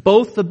moment,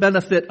 both the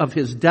benefit of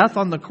his death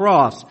on the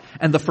cross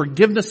and the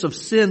forgiveness of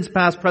sins,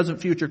 past,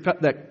 present, future,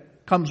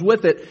 that comes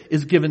with it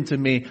is given to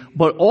me.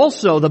 But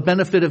also the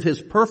benefit of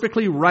his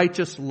perfectly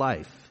righteous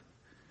life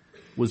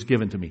was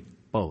given to me.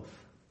 Both.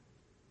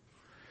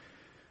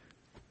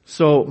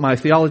 So my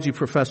theology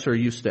professor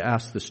used to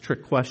ask this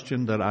trick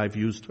question that I've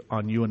used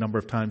on you a number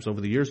of times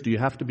over the years. Do you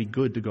have to be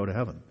good to go to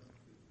heaven?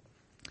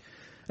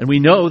 And we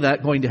know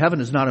that going to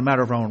heaven is not a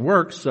matter of our own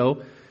works,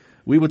 so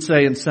we would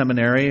say in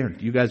seminary, or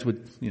you guys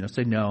would,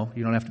 say no,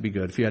 you don't have to be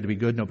good. If you had to be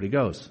good, nobody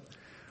goes.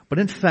 But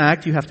in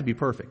fact, you have to be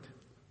perfect.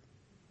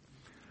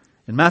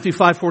 In Matthew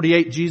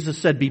 5:48, Jesus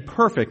said, "Be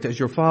perfect as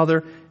your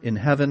Father in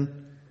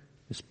heaven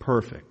is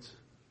perfect."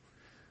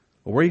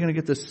 Well, where are you going to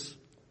get this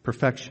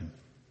perfection?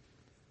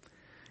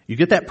 You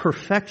get that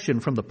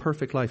perfection from the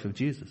perfect life of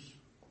Jesus.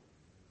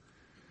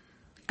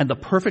 And the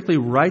perfectly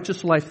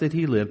righteous life that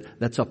he lived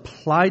that's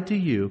applied to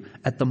you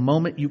at the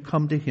moment you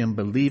come to him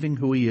believing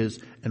who he is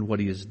and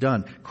what he has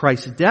done.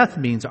 Christ's death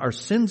means our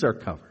sins are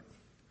covered.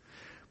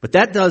 But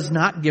that does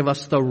not give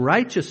us the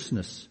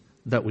righteousness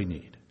that we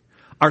need.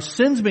 Our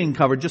sins being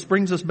covered just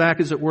brings us back,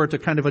 as it were, to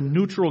kind of a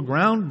neutral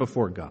ground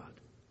before God.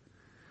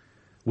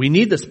 We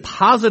need this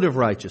positive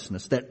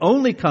righteousness that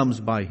only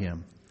comes by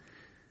him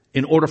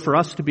in order for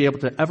us to be able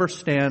to ever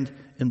stand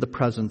in the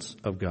presence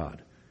of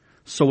God.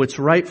 So it's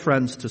right,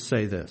 friends, to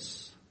say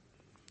this.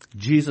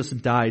 Jesus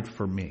died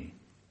for me.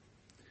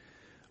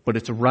 But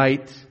it's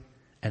right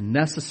and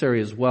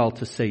necessary as well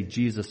to say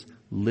Jesus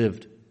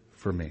lived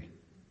for me.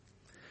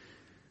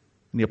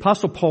 And the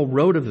Apostle Paul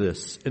wrote of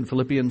this in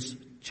Philippians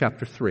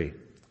chapter 3.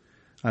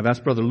 I've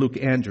asked Brother Luke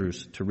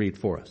Andrews to read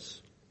for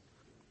us.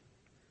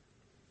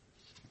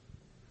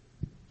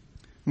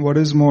 What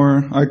is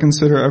more, I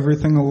consider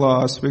everything a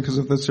loss because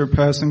of the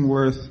surpassing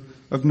worth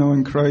of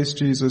knowing Christ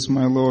Jesus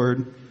my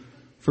Lord,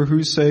 for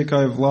whose sake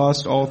I have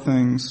lost all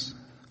things.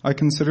 I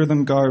consider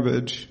them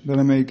garbage, that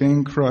I may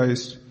gain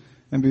Christ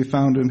and be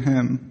found in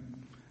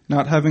him,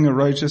 not having a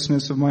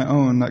righteousness of my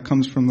own that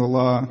comes from the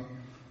law,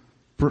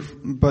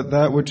 but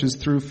that which is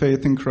through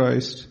faith in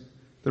Christ,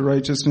 the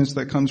righteousness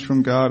that comes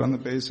from God on the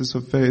basis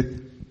of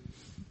faith.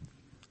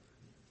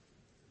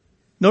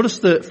 Notice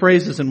the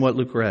phrases in what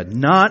Luke read.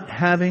 Not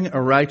having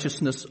a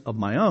righteousness of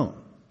my own.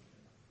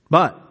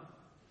 But,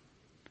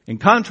 in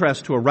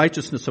contrast to a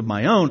righteousness of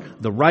my own,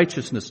 the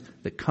righteousness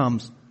that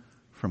comes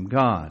from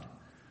God.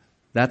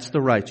 That's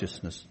the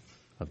righteousness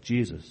of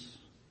Jesus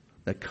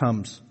that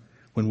comes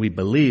when we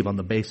believe on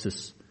the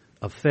basis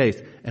of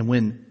faith. And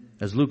when,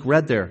 as Luke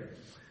read there,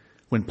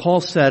 when Paul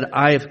said,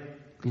 I've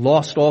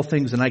lost all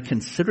things and I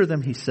consider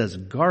them, he says,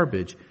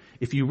 garbage.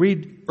 If you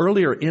read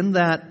earlier in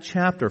that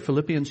chapter,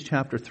 Philippians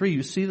chapter 3,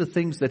 you see the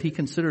things that he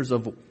considers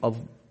of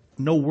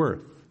no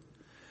worth.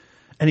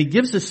 And he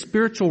gives a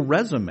spiritual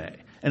resume.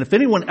 And if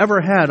anyone ever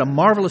had a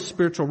marvelous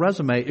spiritual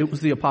resume, it was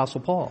the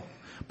Apostle Paul.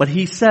 But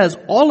he says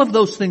all of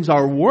those things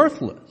are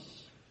worthless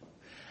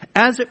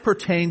as it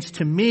pertains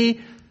to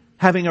me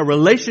having a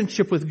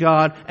relationship with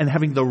God and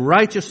having the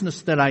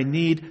righteousness that I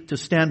need to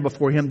stand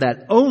before him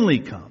that only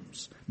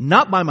comes,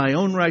 not by my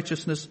own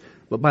righteousness,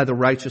 but by the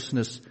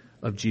righteousness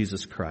of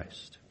Jesus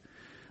Christ.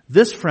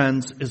 This,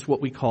 friends, is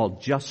what we call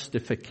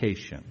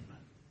justification.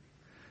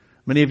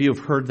 Many of you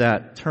have heard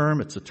that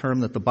term. It's a term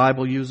that the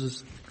Bible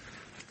uses.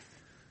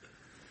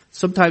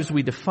 Sometimes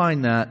we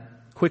define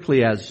that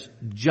quickly as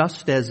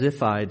just as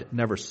if I'd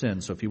never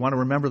sinned. So if you want to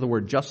remember the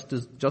word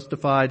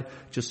justified,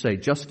 just say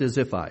just as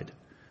if I'd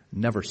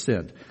never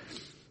sinned.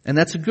 And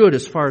that's good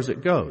as far as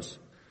it goes.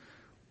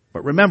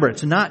 But remember,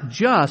 it's not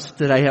just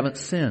that I haven't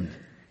sinned.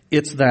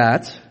 It's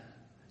that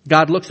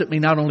God looks at me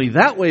not only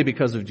that way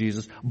because of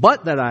Jesus,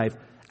 but that I've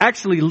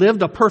actually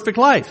lived a perfect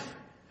life.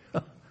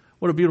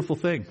 What a beautiful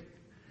thing.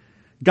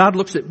 God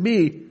looks at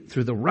me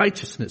through the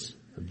righteousness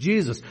of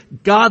Jesus.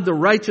 God, the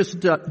righteous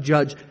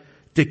judge,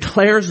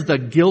 declares the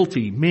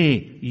guilty,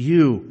 me,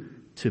 you,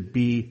 to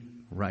be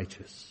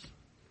righteous.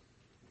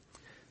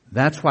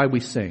 That's why we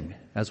sing,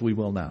 as we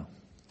will now.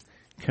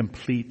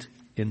 Complete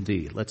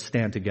indeed. Let's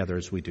stand together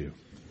as we do.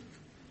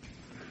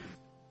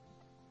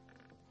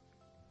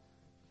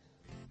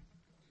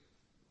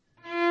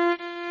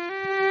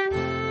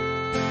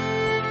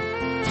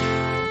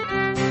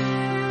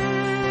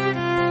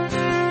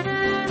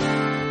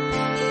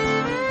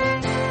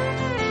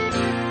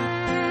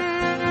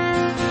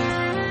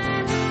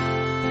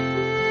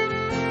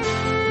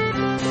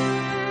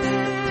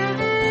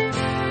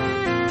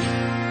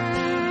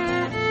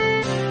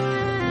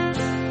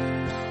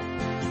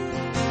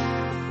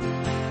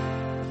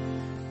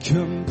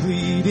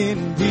 Complete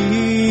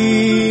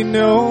indeed,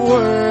 no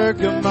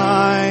work of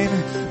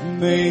mine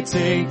may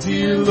take,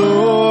 dear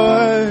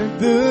Lord,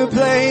 the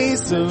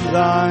place of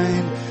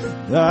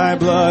thine. Thy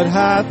blood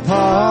hath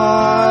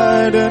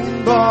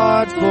pardon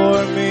bought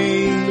for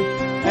me,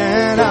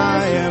 and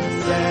I am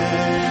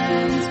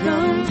then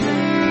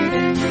complete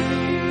indeed.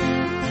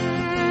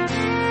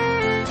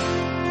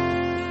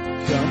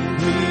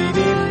 Complete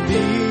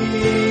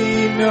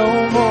indeed,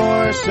 no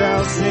more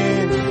shall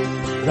sin.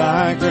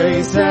 Thy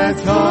grace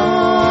hath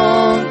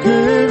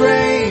conquered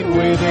reign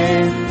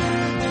within.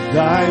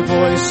 Thy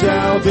voice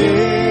shall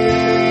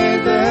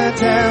bid the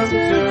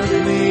tempter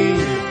flee,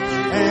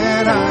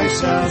 and I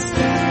shall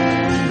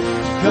stand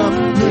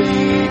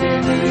complete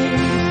in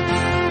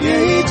thee.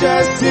 Yea,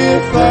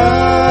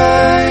 justified,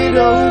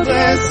 O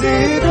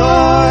blessed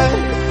thought,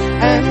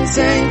 and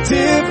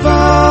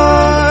sanctified,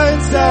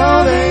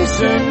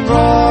 salvation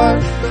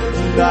wrought.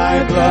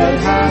 Thy blood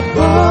hath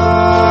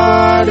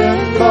bought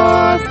and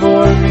bought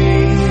for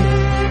me,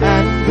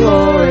 and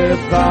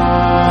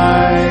glorified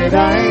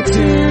I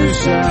too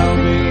shall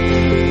be.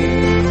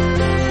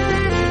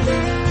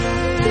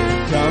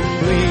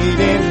 Complete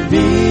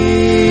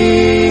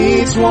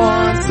indeed, each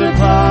want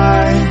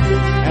supply,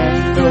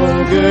 and no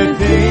good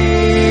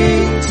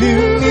thing to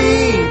me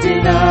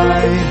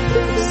deny.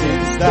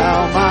 Since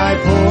thou my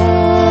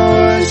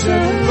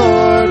portion,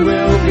 Lord,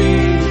 will be,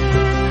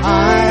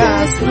 I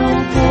ask no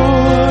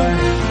more.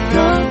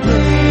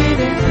 Complete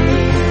in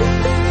thee.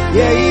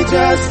 Yea,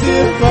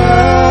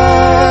 justified,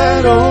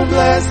 O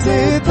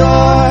blessed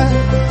thought,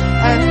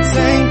 and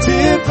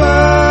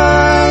sanctified,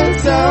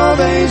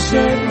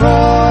 salvation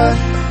wrought.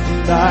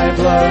 Thy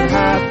blood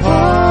hath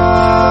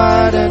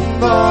pardon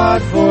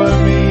bought for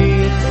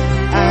me,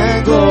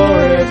 and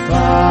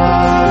glorified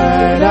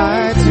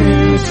I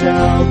too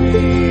shall be.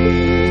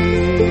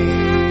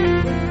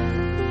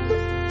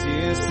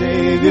 Dear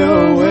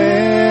Savior,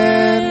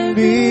 when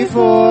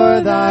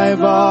before thy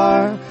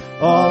bar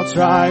all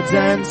tribes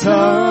and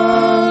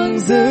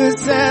tongues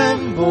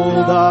assemble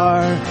fold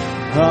are.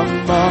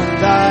 Among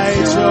thy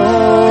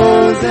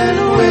chosen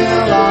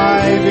will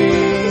I be,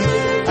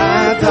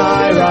 at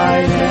thy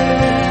right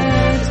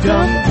hand,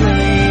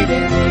 complete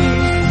in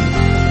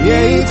thee.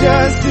 Yea,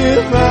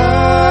 justified,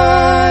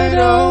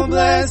 O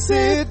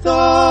blessed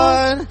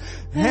thought,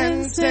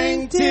 and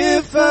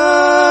sanctified,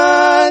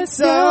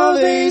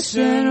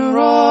 salvation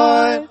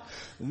wrought.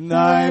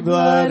 Thy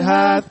blood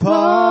hath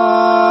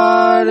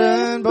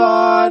pardon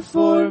bought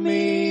for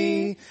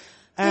me,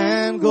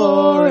 and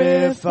glorified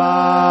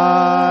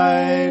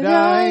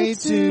I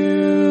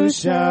too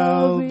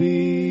shall be.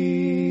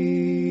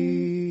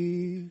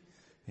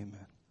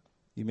 Amen.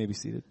 You may be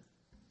seated.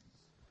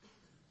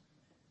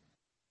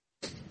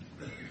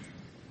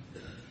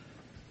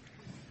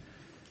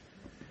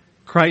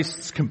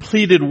 Christ's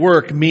completed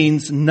work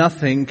means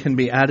nothing can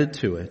be added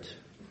to it.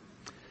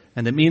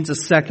 And it means a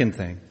second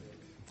thing.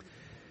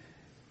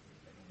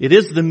 It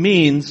is the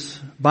means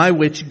by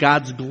which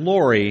God's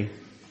glory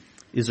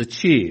is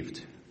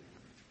achieved.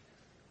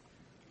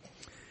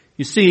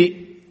 You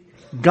see,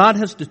 God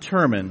has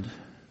determined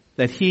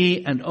that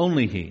He and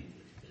only He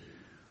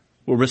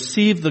will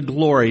receive the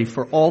glory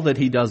for all that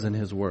He does in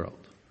His world.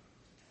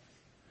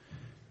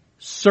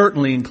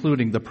 Certainly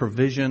including the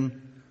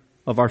provision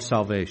of our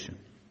salvation.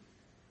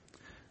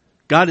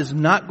 God is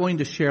not going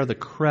to share the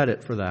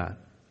credit for that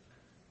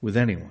with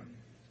anyone.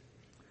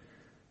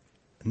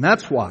 And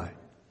that's why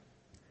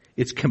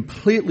it's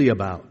completely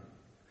about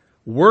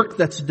work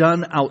that's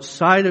done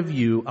outside of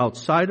you,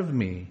 outside of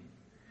me,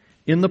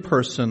 in the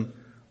person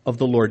of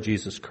the Lord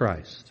Jesus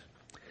Christ.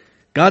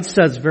 God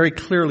says very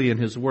clearly in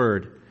His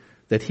Word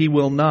that He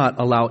will not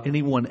allow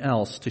anyone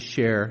else to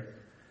share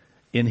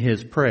in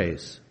His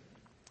praise.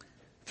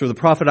 Through the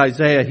prophet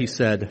Isaiah, He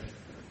said,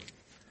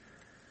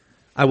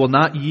 I will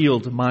not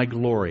yield my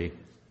glory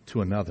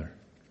to another.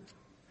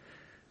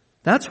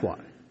 That's why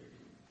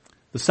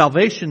the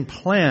salvation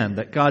plan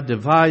that God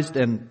devised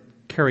and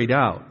carried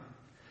out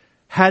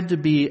had to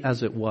be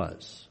as it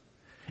was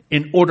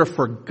in order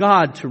for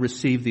God to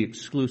receive the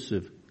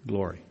exclusive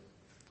glory.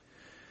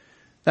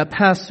 That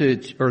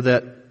passage, or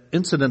that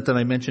incident that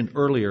I mentioned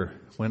earlier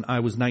when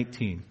I was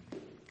 19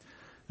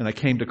 and I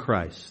came to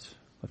Christ.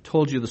 I've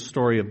told you the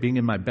story of being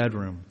in my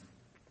bedroom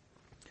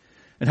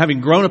and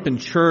having grown up in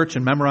church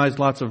and memorized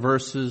lots of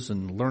verses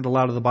and learned a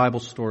lot of the Bible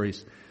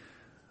stories,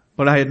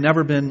 but I had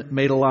never been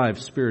made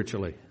alive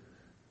spiritually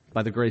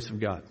by the grace of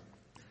God.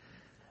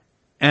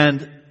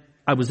 And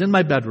I was in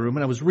my bedroom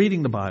and I was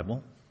reading the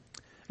Bible,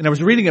 and I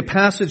was reading a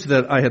passage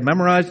that I had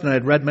memorized and I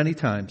had read many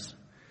times.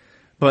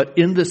 But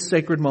in this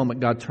sacred moment,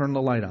 God turned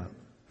the light on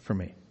for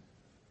me.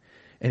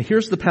 And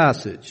here's the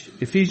passage,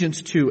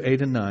 Ephesians 2,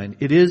 8 and 9.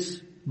 It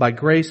is by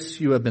grace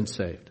you have been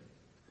saved,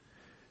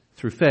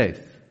 through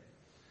faith.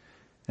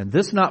 And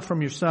this not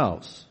from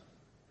yourselves.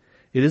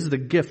 It is the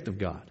gift of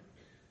God.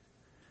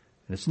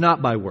 And it's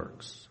not by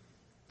works.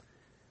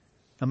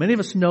 Now many of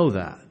us know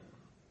that.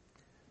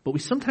 But we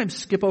sometimes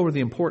skip over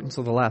the importance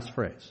of the last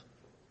phrase.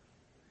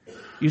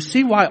 You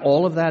see why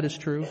all of that is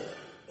true?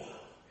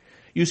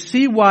 You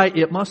see why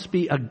it must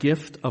be a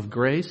gift of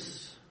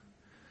grace?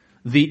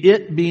 The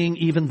it being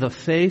even the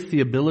faith,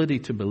 the ability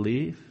to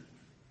believe,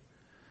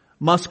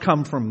 must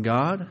come from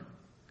God.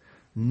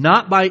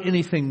 Not by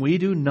anything we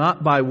do,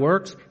 not by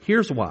works.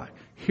 Here's why.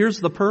 Here's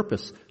the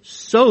purpose.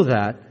 So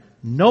that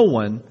no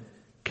one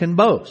can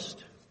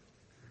boast.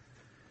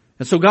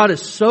 And so God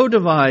has so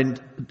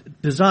designed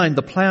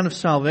the plan of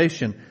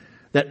salvation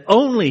that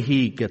only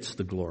He gets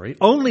the glory,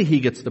 only He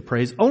gets the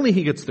praise, only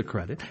He gets the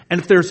credit.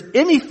 And if there's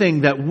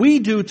anything that we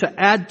do to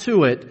add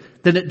to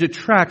it, then it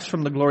detracts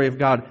from the glory of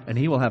God, and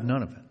He will have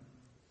none of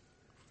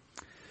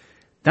it.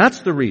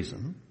 That's the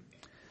reason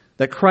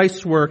that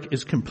Christ's work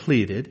is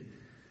completed.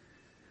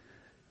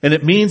 And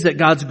it means that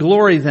God's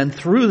glory then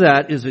through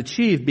that is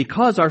achieved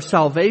because our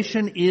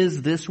salvation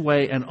is this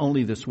way and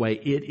only this way.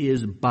 It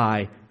is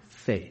by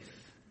faith.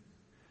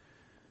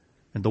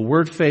 And the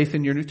word faith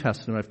in your New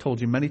Testament, I've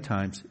told you many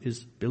times,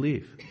 is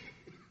believe.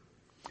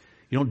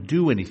 You don't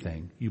do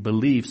anything. You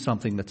believe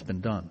something that's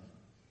been done.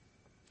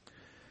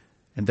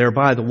 And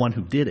thereby the one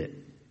who did it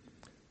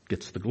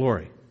gets the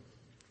glory.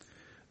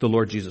 The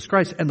Lord Jesus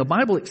Christ. And the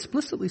Bible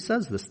explicitly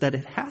says this, that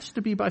it has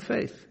to be by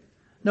faith.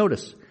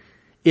 Notice,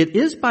 it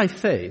is by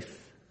faith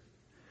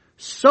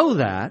so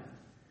that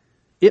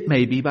it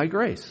may be by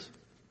grace.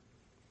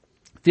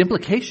 The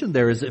implication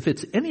there is if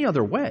it's any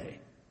other way,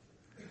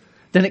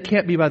 then it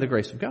can't be by the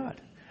grace of God.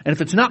 And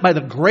if it's not by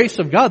the grace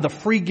of God, the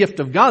free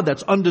gift of God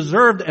that's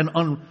undeserved and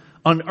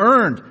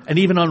unearned and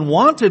even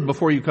unwanted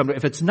before you come to,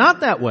 if it's not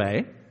that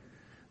way,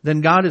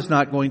 then God is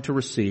not going to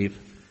receive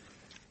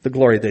the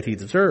glory that He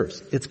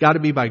deserves. It's got to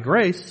be by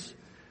grace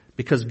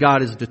because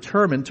God is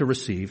determined to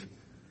receive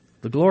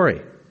the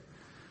glory.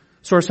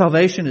 So our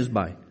salvation is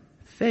by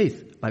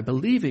faith, by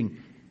believing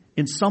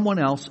in someone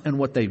else and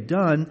what they've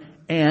done,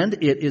 and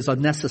it is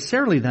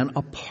necessarily then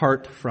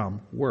apart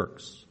from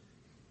works.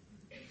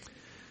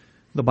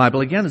 The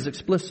Bible again is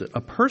explicit.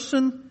 A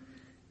person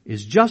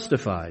is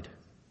justified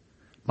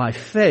by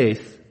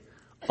faith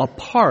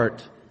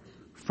apart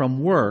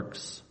from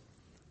works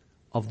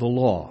of the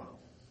law.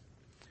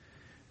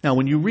 Now,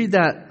 when you read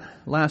that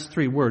last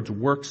three words,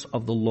 works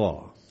of the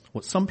law,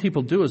 what some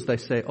people do is they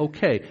say,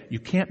 okay, you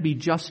can't be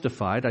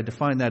justified, I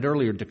defined that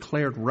earlier,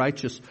 declared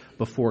righteous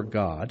before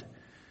God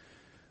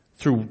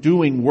through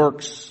doing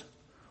works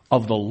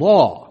of the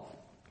law.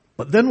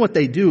 But then what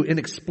they do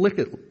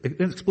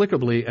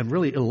inexplicably and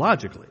really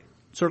illogically,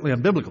 certainly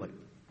unbiblically,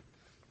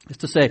 is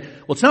to say,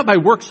 well, it's not by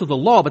works of the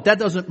law, but that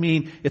doesn't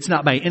mean it's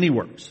not by any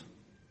works.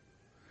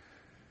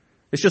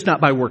 It's just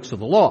not by works of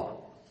the law.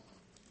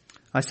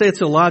 I say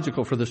it's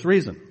illogical for this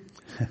reason.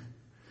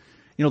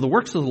 You know, the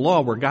works of the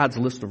law were God's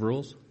list of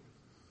rules.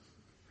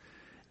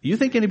 Do you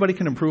think anybody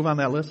can improve on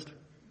that list?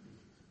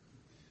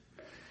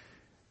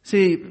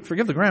 See,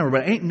 forgive the grammar,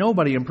 but ain't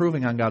nobody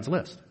improving on God's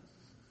list.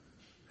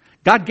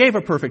 God gave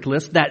a perfect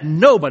list that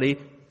nobody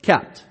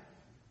kept.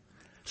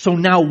 So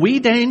now we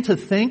deign to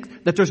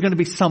think that there's going to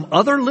be some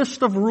other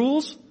list of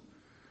rules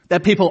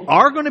that people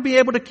are going to be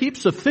able to keep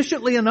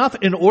sufficiently enough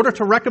in order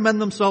to recommend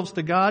themselves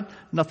to God?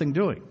 Nothing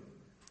doing.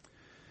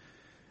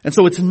 And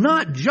so it's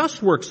not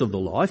just works of the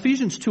law.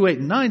 Ephesians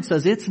 2:8-9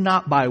 says it's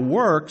not by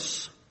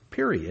works,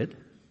 period.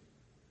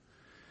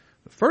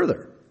 But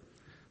further,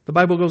 the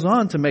Bible goes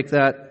on to make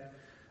that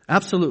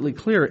absolutely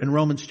clear in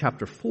Romans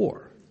chapter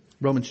 4.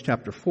 Romans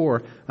chapter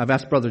 4, I've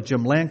asked Brother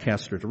Jim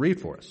Lancaster to read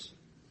for us.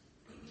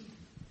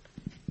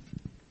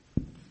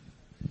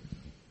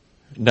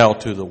 Now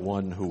to the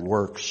one who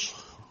works,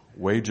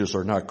 wages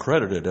are not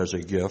credited as a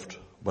gift,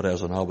 but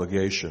as an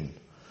obligation.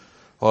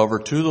 However,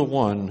 to the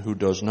one who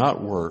does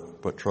not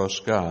work, but trusts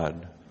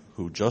God,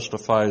 who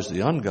justifies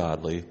the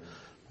ungodly,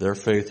 their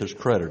faith is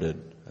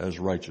credited as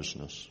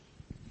righteousness.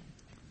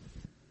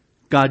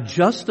 God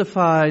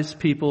justifies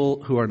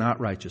people who are not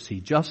righteous. He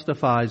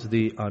justifies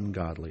the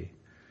ungodly.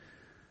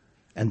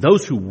 And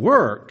those who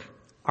work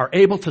are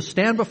able to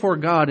stand before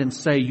God and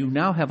say, you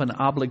now have an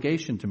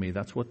obligation to me.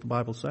 That's what the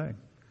Bible's saying.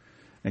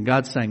 And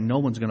God's saying, no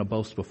one's going to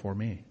boast before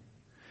me.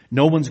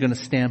 No one's going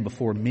to stand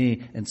before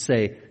me and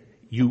say,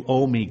 you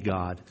owe me,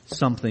 God,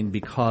 something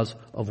because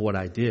of what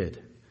I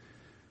did.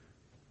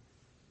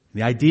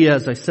 The idea,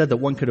 as I said, that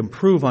one could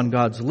improve on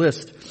God's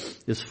list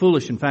is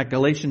foolish. In fact,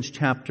 Galatians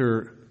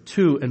chapter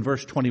 2 and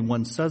verse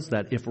 21 says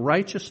that if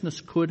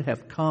righteousness could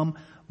have come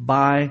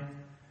by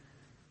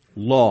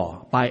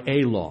law, by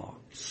a law,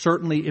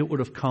 certainly it would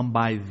have come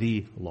by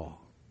the law.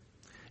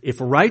 If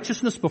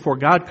righteousness before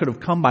God could have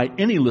come by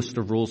any list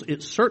of rules,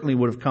 it certainly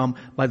would have come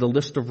by the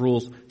list of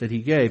rules that He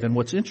gave. And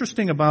what's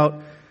interesting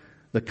about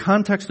the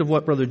context of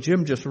what Brother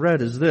Jim just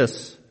read is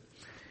this.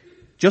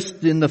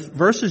 Just in the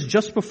verses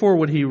just before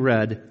what he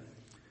read,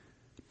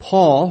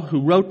 Paul,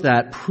 who wrote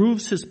that,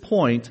 proves his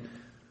point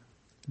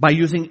by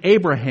using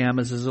Abraham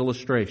as his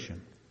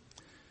illustration.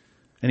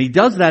 And he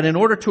does that in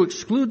order to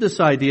exclude this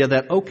idea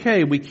that,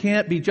 okay, we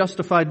can't be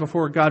justified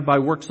before God by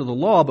works of the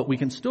law, but we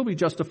can still be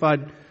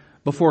justified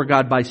before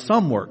God by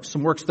some works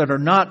that are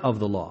not of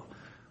the law.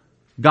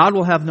 God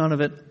will have none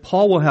of it.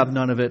 Paul will have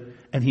none of it.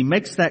 And he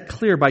makes that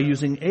clear by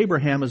using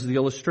Abraham as the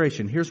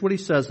illustration. Here's what he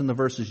says in the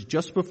verses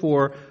just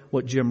before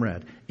what Jim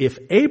read. If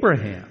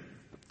Abraham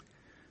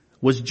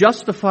was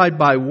justified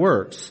by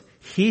works,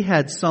 he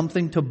had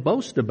something to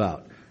boast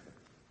about,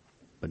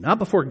 but not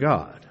before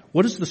God.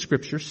 What does the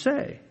Scripture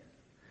say?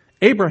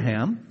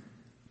 Abraham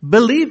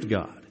believed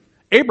God.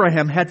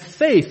 Abraham had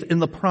faith in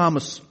the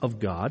promise of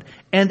God,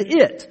 and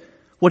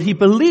what he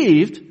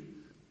believed,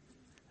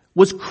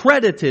 was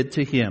credited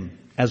to him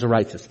as a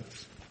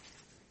righteousness.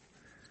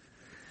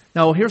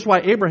 Now, here's why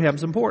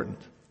Abraham's important.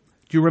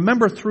 Do you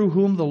remember through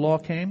whom the law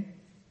came?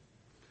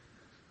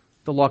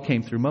 The law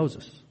came through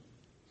Moses.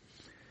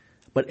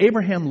 But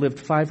Abraham lived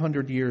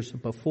 500 years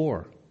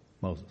before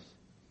Moses.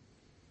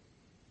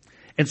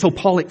 And so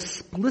Paul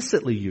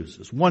explicitly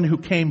uses one who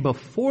came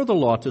before the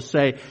law to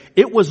say,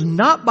 it was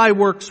not by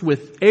works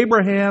with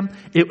Abraham,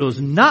 it was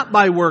not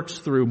by works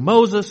through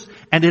Moses,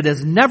 and it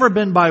has never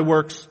been by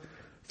works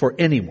for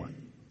anyone.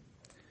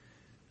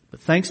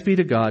 But thanks be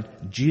to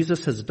God,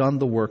 Jesus has done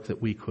the work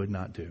that we could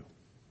not do.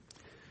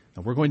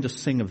 And we're going to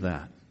sing of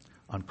that.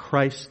 On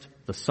Christ,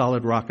 the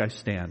solid rock I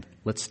stand.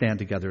 Let's stand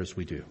together as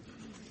we do.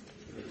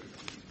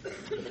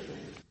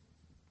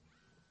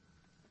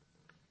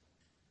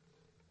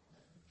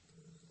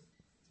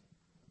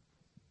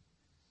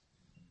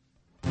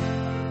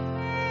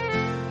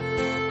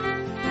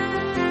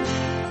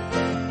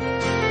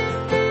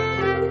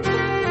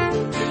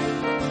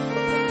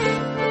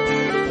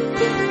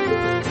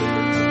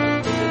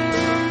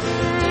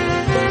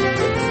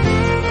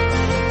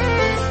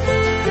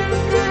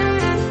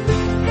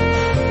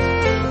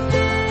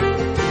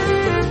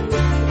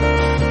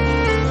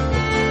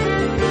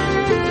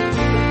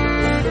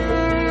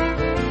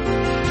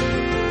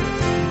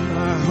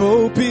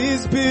 Hope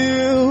is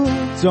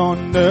built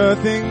on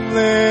nothing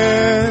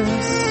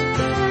less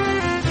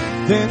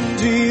than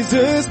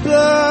Jesus'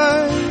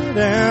 blood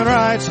and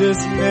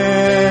righteousness.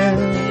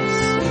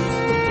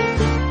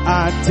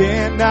 I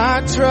dare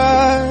not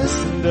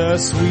trust the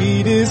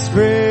sweetest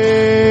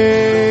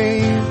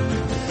frame,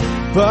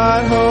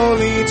 but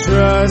wholly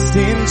trust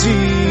in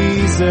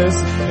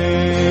Jesus'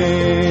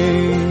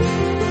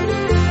 name.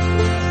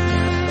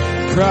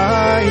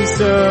 Christ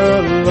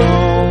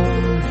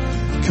alone,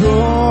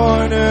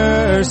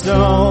 cornerstone,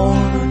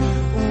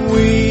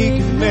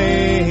 weak and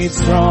made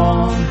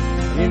strong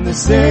in the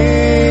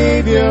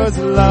Savior's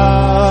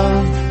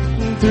love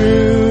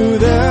through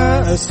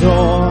the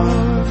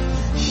storm.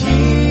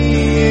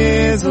 He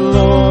is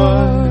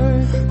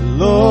Lord,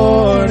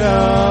 Lord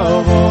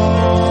of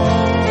all.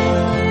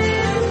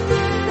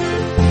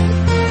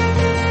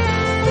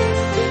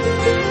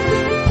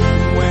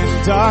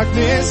 When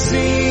darkness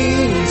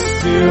seems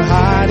to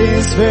hide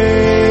His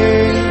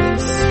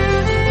face,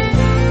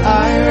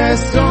 I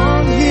rest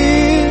on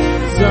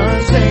His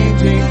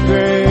unchanging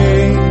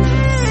grace.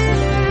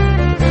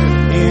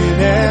 In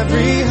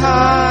every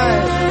high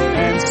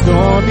and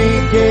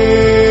stormy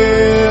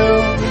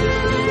gale,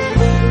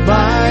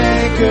 my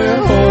anchor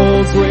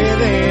holds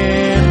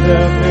within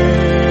the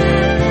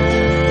veil.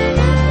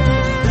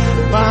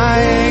 My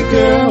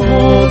anchor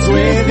holds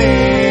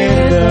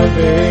within the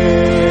veil.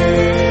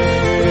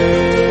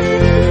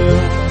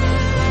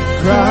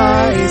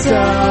 Christ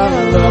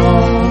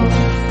alone,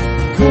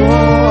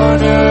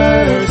 cornerstone,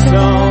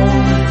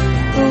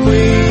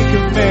 weak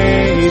and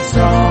made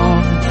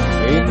strong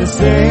in the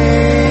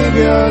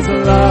Savior's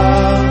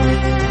love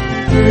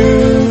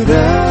through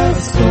the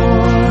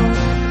storm.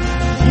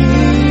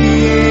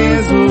 He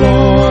is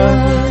Lord,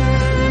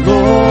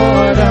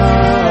 Lord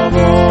of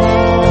all.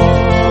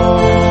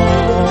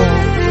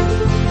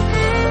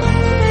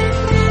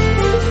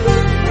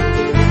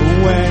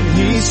 When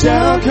He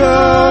shall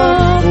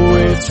come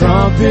with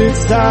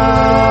trumpets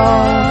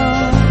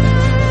sound,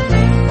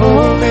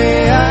 oh,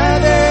 may I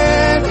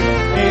then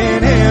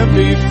in Him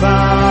be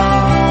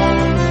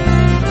found,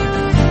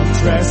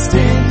 dressed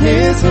in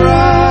His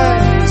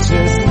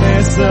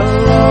righteousness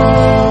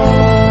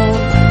alone,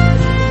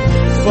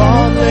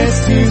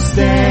 faultless to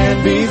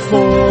stand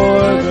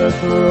before the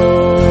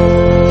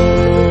throne.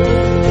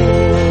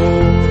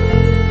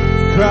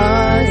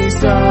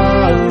 Christ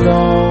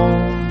alone,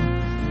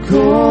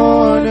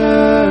 cornerstone,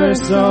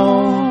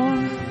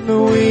 the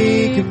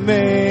weak and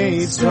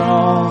made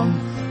strong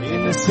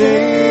in the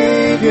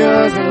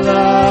Savior's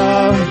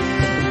love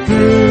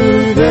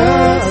through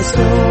the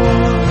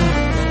storm.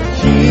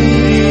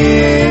 He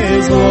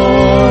is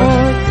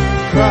Lord,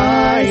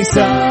 Christ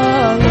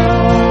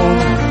alone,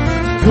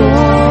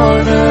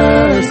 cornerstone,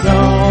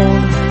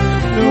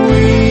 the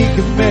weak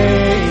and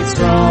made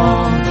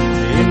strong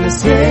in the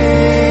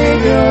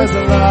Savior's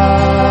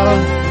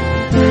love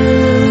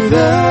through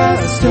the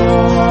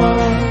storm.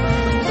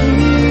 He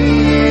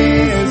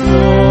is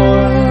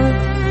Lord,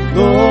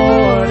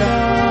 Lord of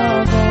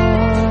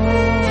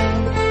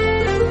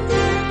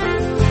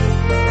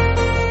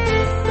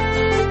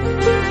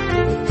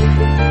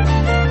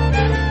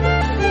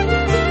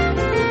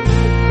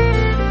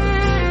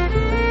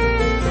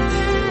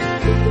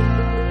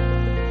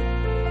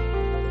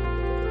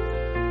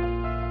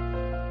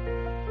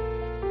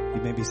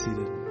You may be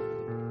seated.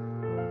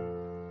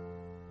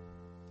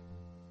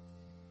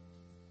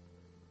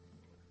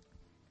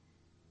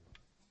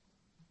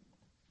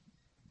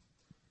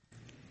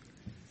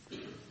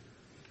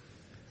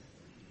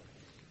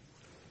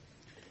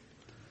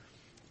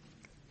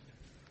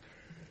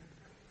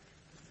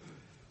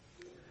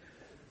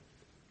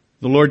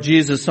 The Lord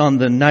Jesus, on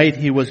the night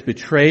He was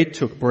betrayed,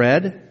 took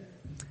bread,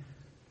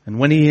 and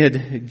when He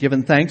had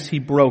given thanks, He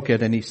broke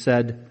it, and He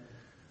said,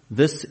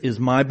 "This is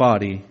my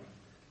body,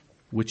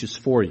 which is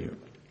for you."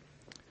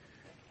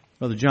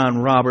 Brother John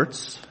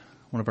Roberts,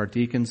 one of our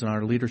deacons and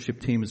our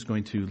leadership team, is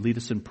going to lead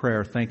us in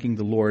prayer, thanking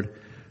the Lord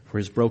for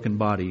His broken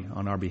body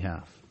on our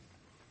behalf.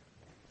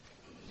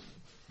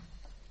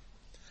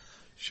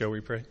 Shall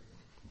we pray?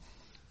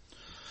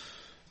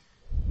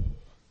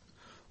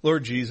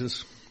 Lord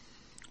Jesus,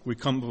 we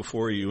come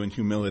before You in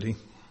humility,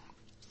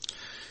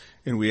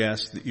 and we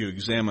ask that You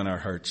examine our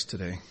hearts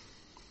today.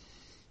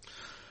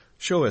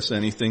 Show us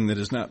anything that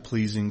is not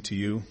pleasing to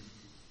You.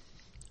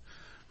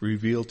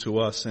 Reveal to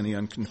us any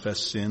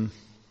unconfessed sin,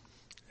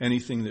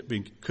 anything that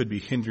could be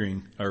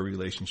hindering our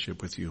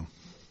relationship with You.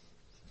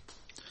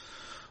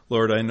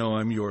 Lord, I know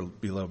I'm Your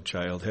beloved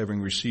child,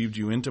 having received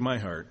You into my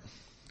heart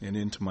and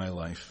into my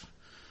life,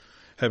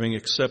 having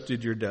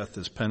accepted Your death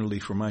as penalty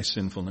for my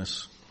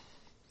sinfulness.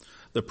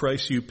 The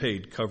price You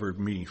paid covered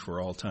me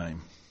for all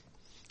time,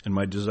 and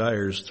my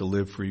desire is to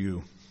live for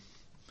You.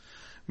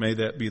 May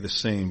that be the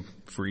same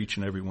for each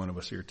and every one of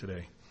us here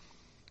today.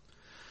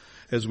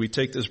 As we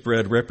take this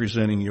bread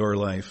representing Your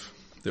life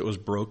that was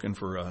broken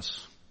for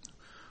us,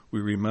 we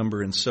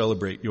remember and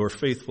celebrate Your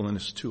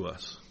faithfulness to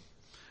us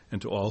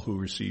and to all who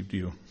received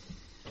You.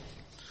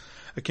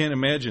 I can't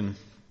imagine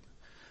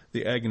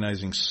the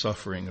agonizing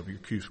suffering of Your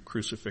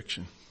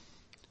crucifixion,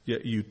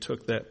 yet You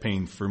took that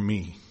pain for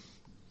me,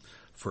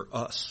 for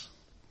us.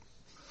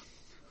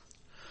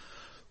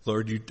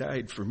 Lord, You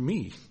died for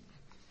me,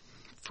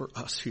 for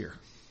us here.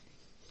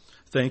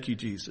 Thank You,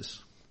 Jesus.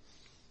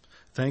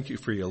 Thank You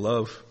for Your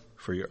love,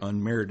 for Your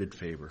unmerited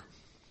favor.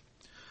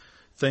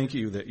 Thank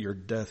You that Your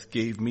death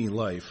gave me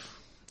life,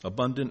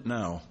 abundant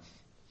now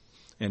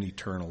and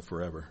eternal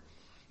forever.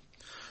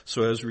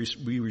 So as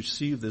we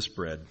receive this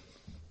bread,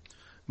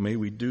 May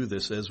we do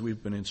this as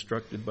we've been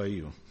instructed by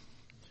you,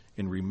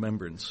 in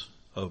remembrance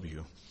of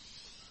you.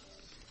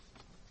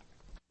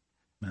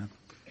 Amen.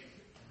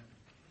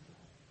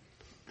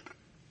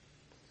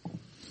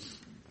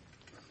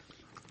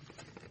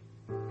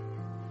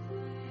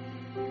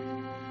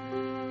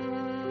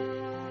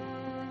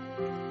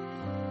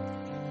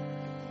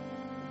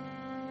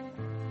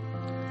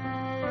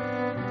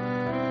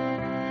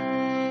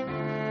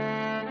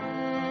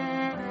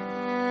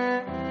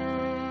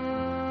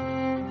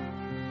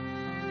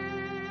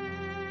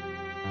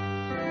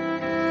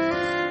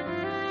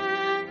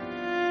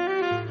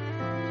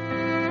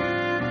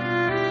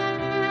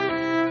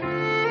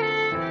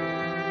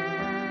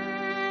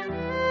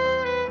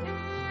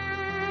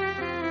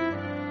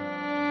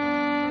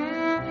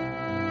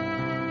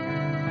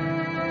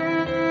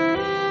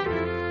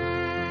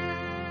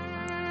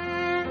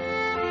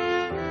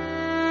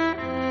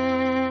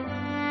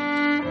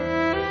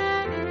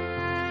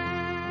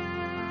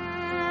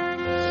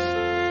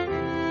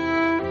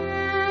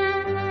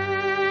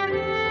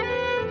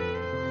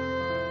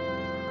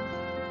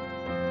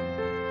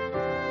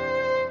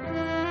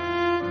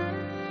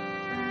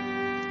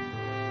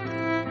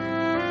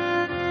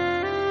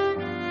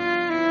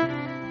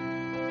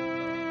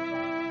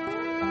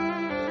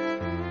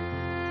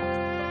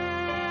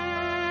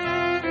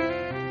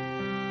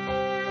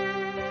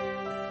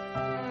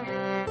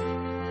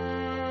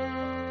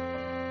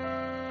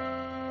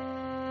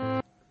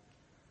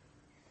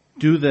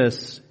 Do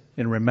this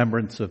in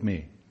remembrance of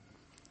me.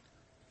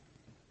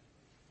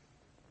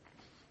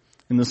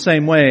 In the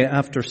same way,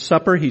 after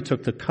supper, he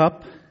took the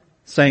cup,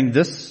 saying,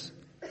 "This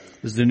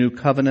is the new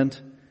covenant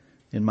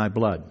in my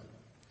blood."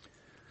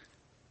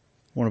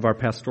 One of our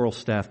pastoral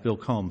staff, Bill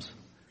Combs,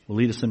 will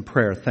lead us in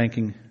prayer,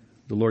 thanking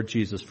the Lord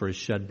Jesus for his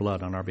shed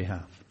blood on our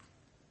behalf.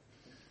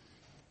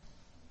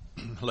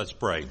 Let's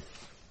pray.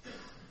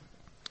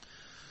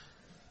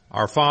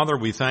 Our Father,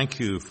 we thank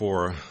you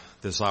for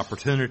this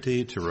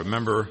opportunity to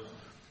remember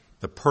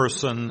the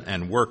person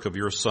and work of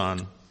your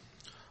Son,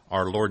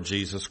 our Lord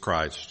Jesus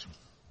Christ.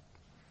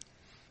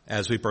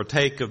 As we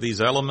partake of these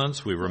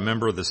elements, we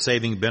remember the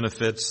saving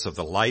benefits of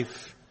the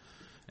life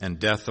and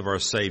death of our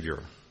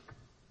Savior.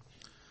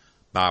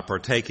 By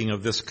partaking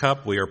of this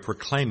cup, we are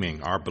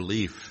proclaiming our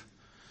belief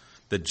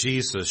that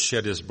Jesus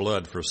shed his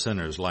blood for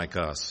sinners like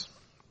us.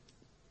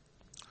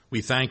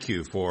 We thank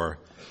you for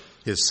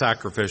his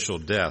sacrificial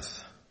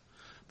death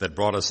that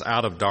brought us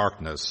out of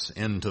darkness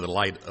into the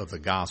light of the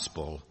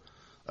gospel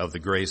of the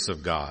grace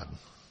of God.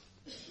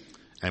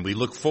 And we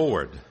look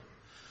forward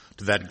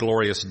to that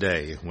glorious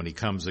day when he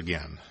comes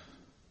again.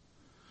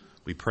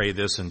 We pray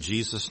this in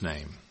Jesus'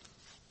 name.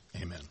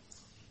 Amen.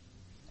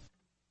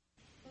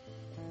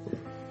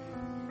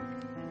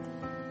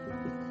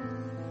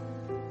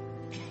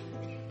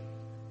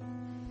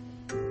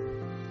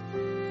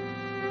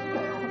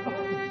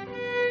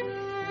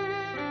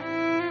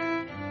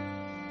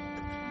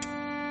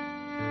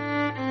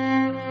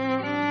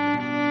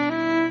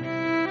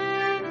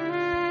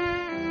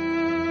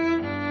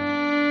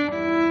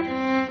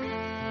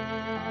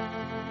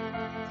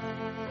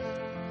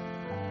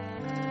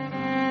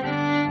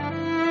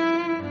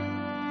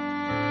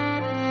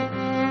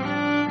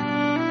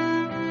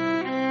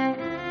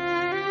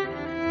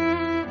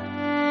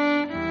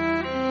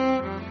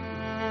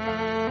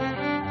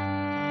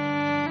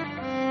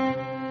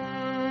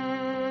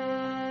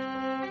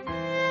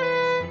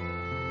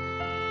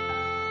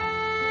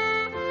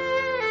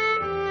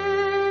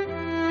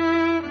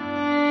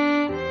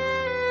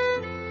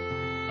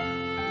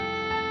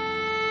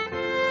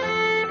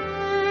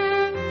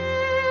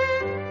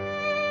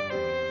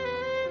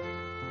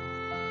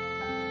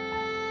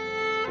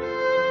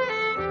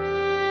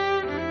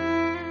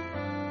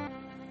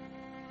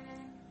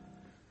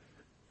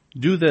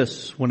 Do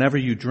this whenever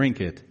you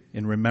drink it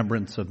in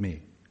remembrance of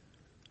me.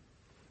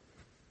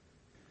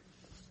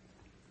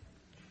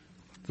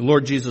 The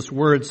Lord Jesus'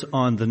 words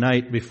on the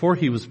night before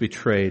he was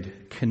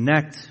betrayed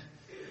connect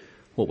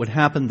what would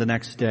happen the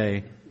next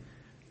day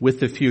with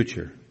the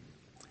future.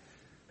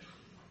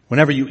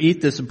 Whenever you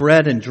eat this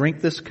bread and drink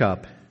this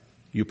cup,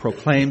 you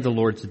proclaim the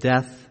Lord's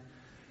death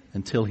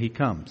until he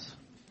comes.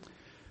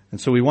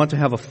 And so we want to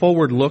have a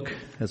forward look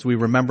as we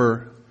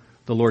remember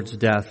the Lord's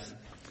death.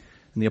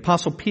 And the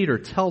Apostle Peter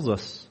tells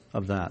us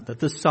of that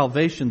this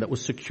salvation that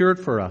was secured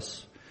for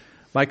us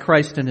by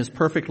Christ in his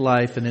perfect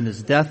life and in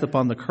his death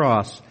upon the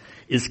cross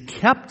is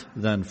kept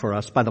then for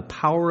us by the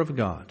power of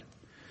God.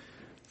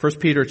 1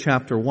 Peter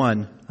chapter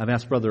 1, I've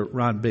asked Brother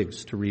Ron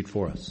Biggs to read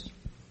for us.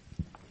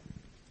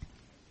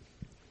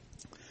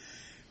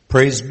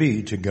 Praise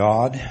be to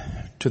God,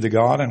 to the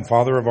God and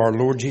Father of our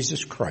Lord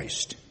Jesus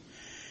Christ.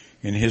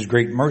 In his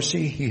great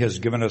mercy, he has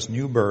given us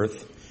new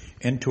birth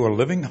into a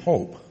living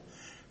hope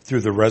through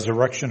the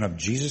resurrection of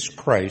Jesus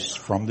Christ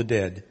from the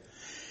dead,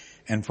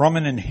 and from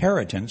an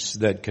inheritance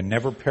that can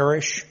never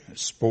perish,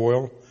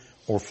 spoil,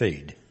 or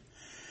fade.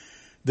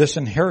 This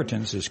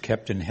inheritance is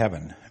kept in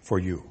heaven for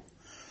you,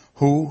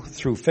 who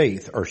through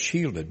faith are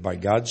shielded by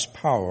God's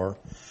power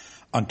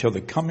until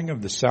the coming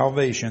of the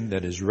salvation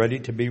that is ready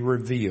to be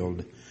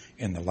revealed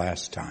in the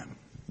last time.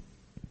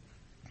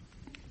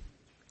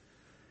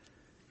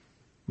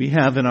 We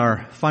have in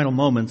our final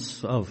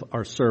moments of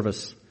our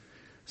service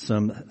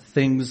some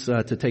things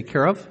to take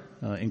care of,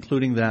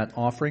 including that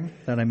offering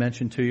that I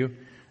mentioned to you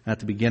at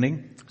the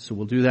beginning. So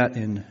we'll do that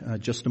in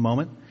just a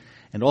moment.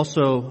 And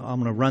also, I'm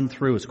going to run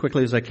through as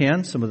quickly as I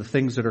can some of the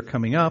things that are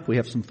coming up. We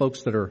have some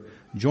folks that are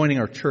joining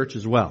our church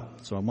as well.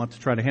 So I want to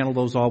try to handle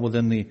those all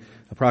within the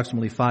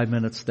approximately 5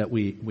 minutes that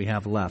we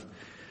have left.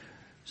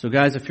 So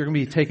guys, if you're going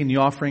to be taking the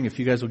offering, if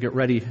you guys will get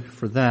ready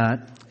for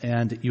that.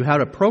 And you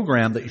had a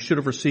program that you should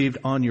have received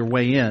on your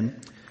way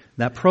in.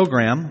 That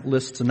program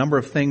lists a number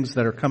of things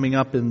that are coming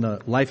up in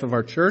the life of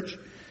our church.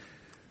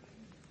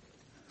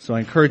 So I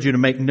encourage you to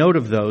make note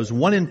of those.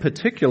 One in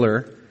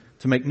particular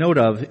to make note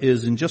of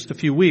is in just a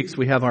few weeks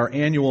we have our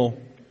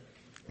annual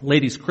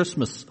Ladies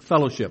Christmas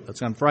Fellowship.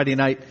 That's on Friday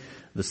night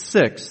the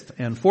 6th.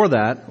 And for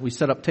that, we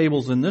set up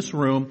tables in this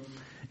room,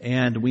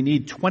 and we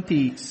need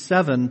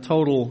 27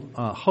 total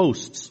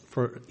hosts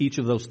for each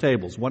of those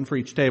tables, one for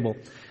each table.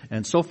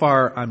 And so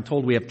far, I'm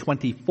told we have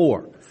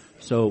 24.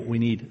 So we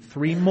need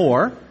 3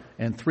 more,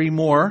 and 3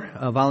 more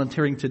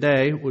volunteering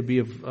today would be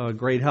of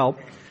great help.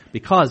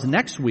 Because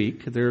next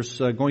week there's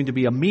going to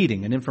be a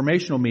meeting, an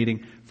informational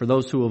meeting for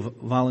those who have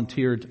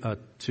volunteered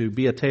to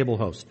be a table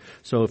host.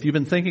 So if you've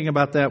been thinking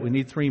about that, we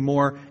need 3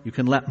 more. You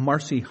can let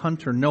Marcy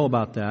Hunter know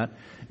about that.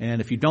 And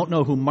if you don't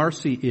know who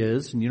Marcy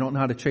is and you don't know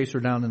how to chase her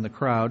down in the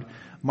crowd,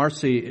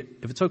 Marcy,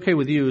 if it's okay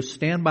with you,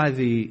 stand by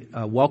the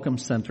Welcome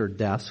Center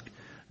desk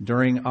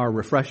during our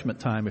refreshment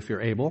time if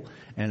you're able.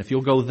 And if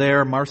you'll go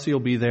there, Marcy will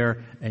be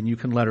there, and you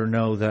can let her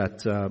know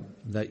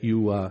that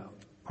you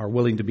are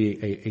willing to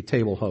be a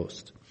table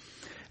host.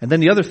 And then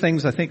the other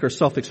things I think are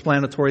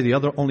self-explanatory.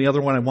 The only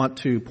other one I want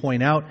to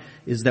point out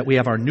is that we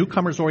have our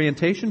newcomers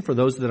orientation for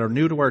those that are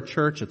new to our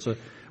church. We're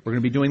going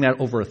to be doing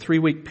that over a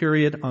 3-week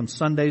period on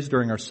Sundays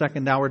during our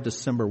second hour,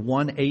 December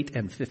 1, 8,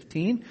 and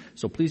 15.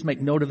 So please make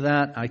note of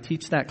that. I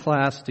teach that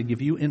class to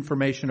give you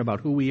information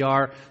about who we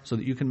are so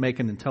that you can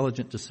make an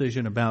intelligent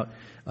decision about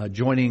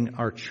joining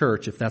our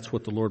church if that's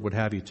what the Lord would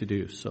have you to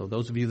do. So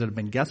those of you that have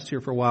been guests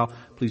here for a while,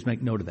 please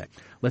make note of that.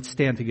 Let's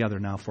stand together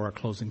now for our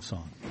closing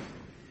song.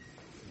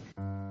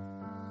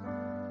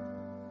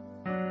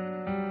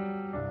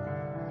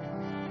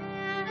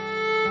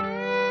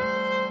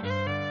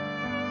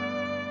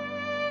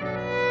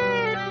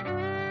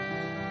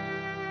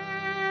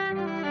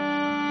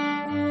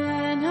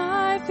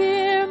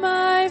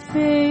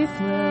 Faith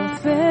will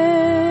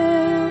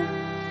fail,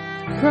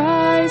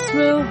 Christ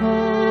will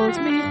hold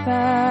me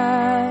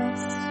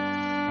fast.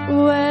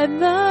 When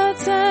the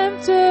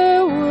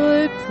tempter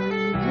would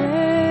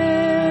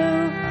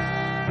prevail,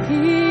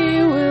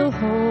 He will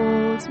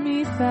hold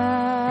me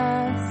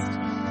fast.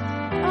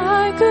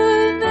 I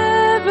could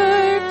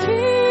never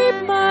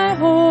keep my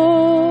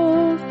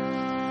hold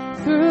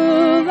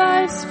through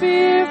life's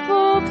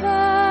fearful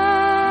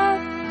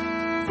path,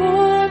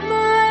 for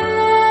my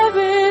love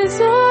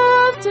is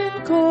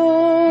often cold.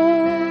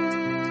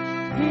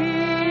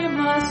 He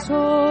must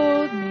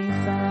hold me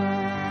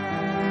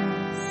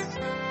fast.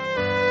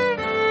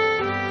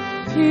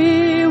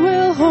 He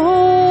will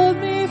hold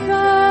me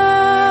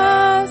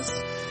fast.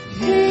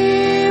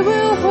 He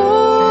will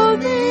hold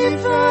me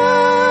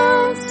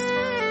fast.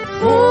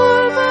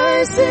 For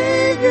my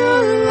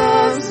Savior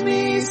loves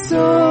me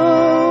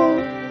so.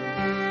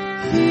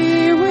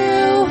 He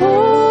will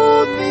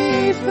hold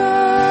me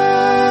fast.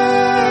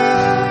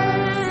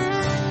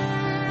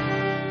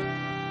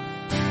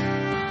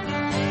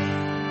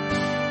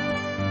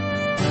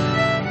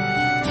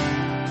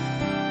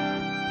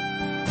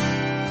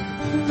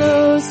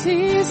 Those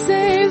He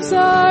saves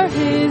are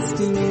His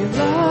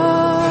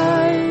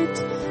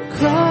delight.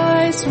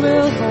 Christ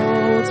will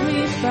hold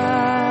me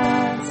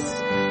fast.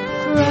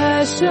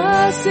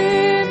 Precious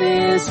in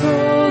His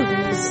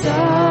holy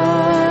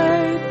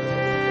sight.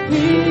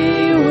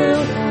 He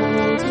will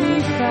hold me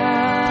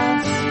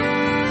fast.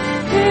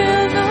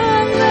 He'll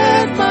not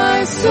let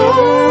my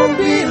soul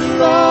be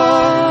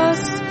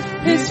lost.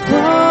 His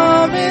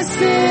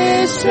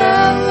promises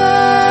shall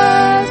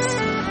last.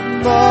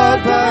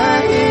 Bought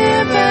by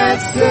Him at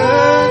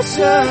such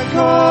a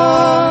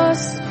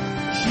cost.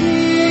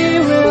 He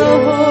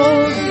will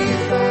hold me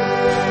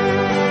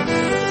fast.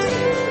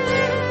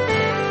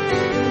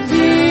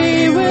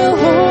 He will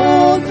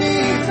hold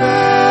me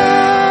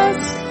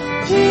fast.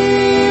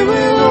 He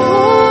will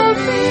hold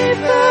me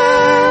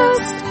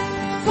fast.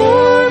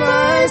 For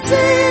my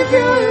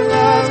Savior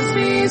loves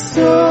me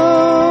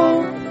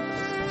so.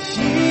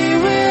 He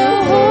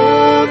will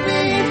hold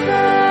me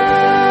fast.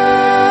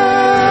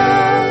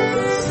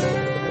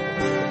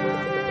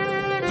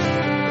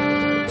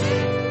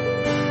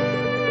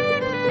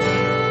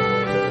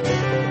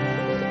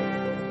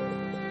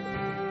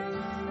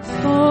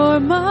 For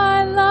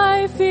my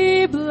life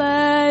He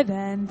bled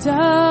and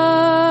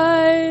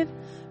died.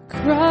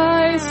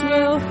 Christ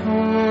will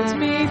hold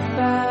me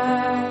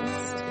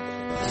fast.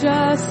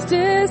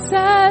 Justice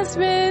has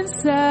been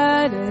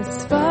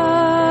satisfied.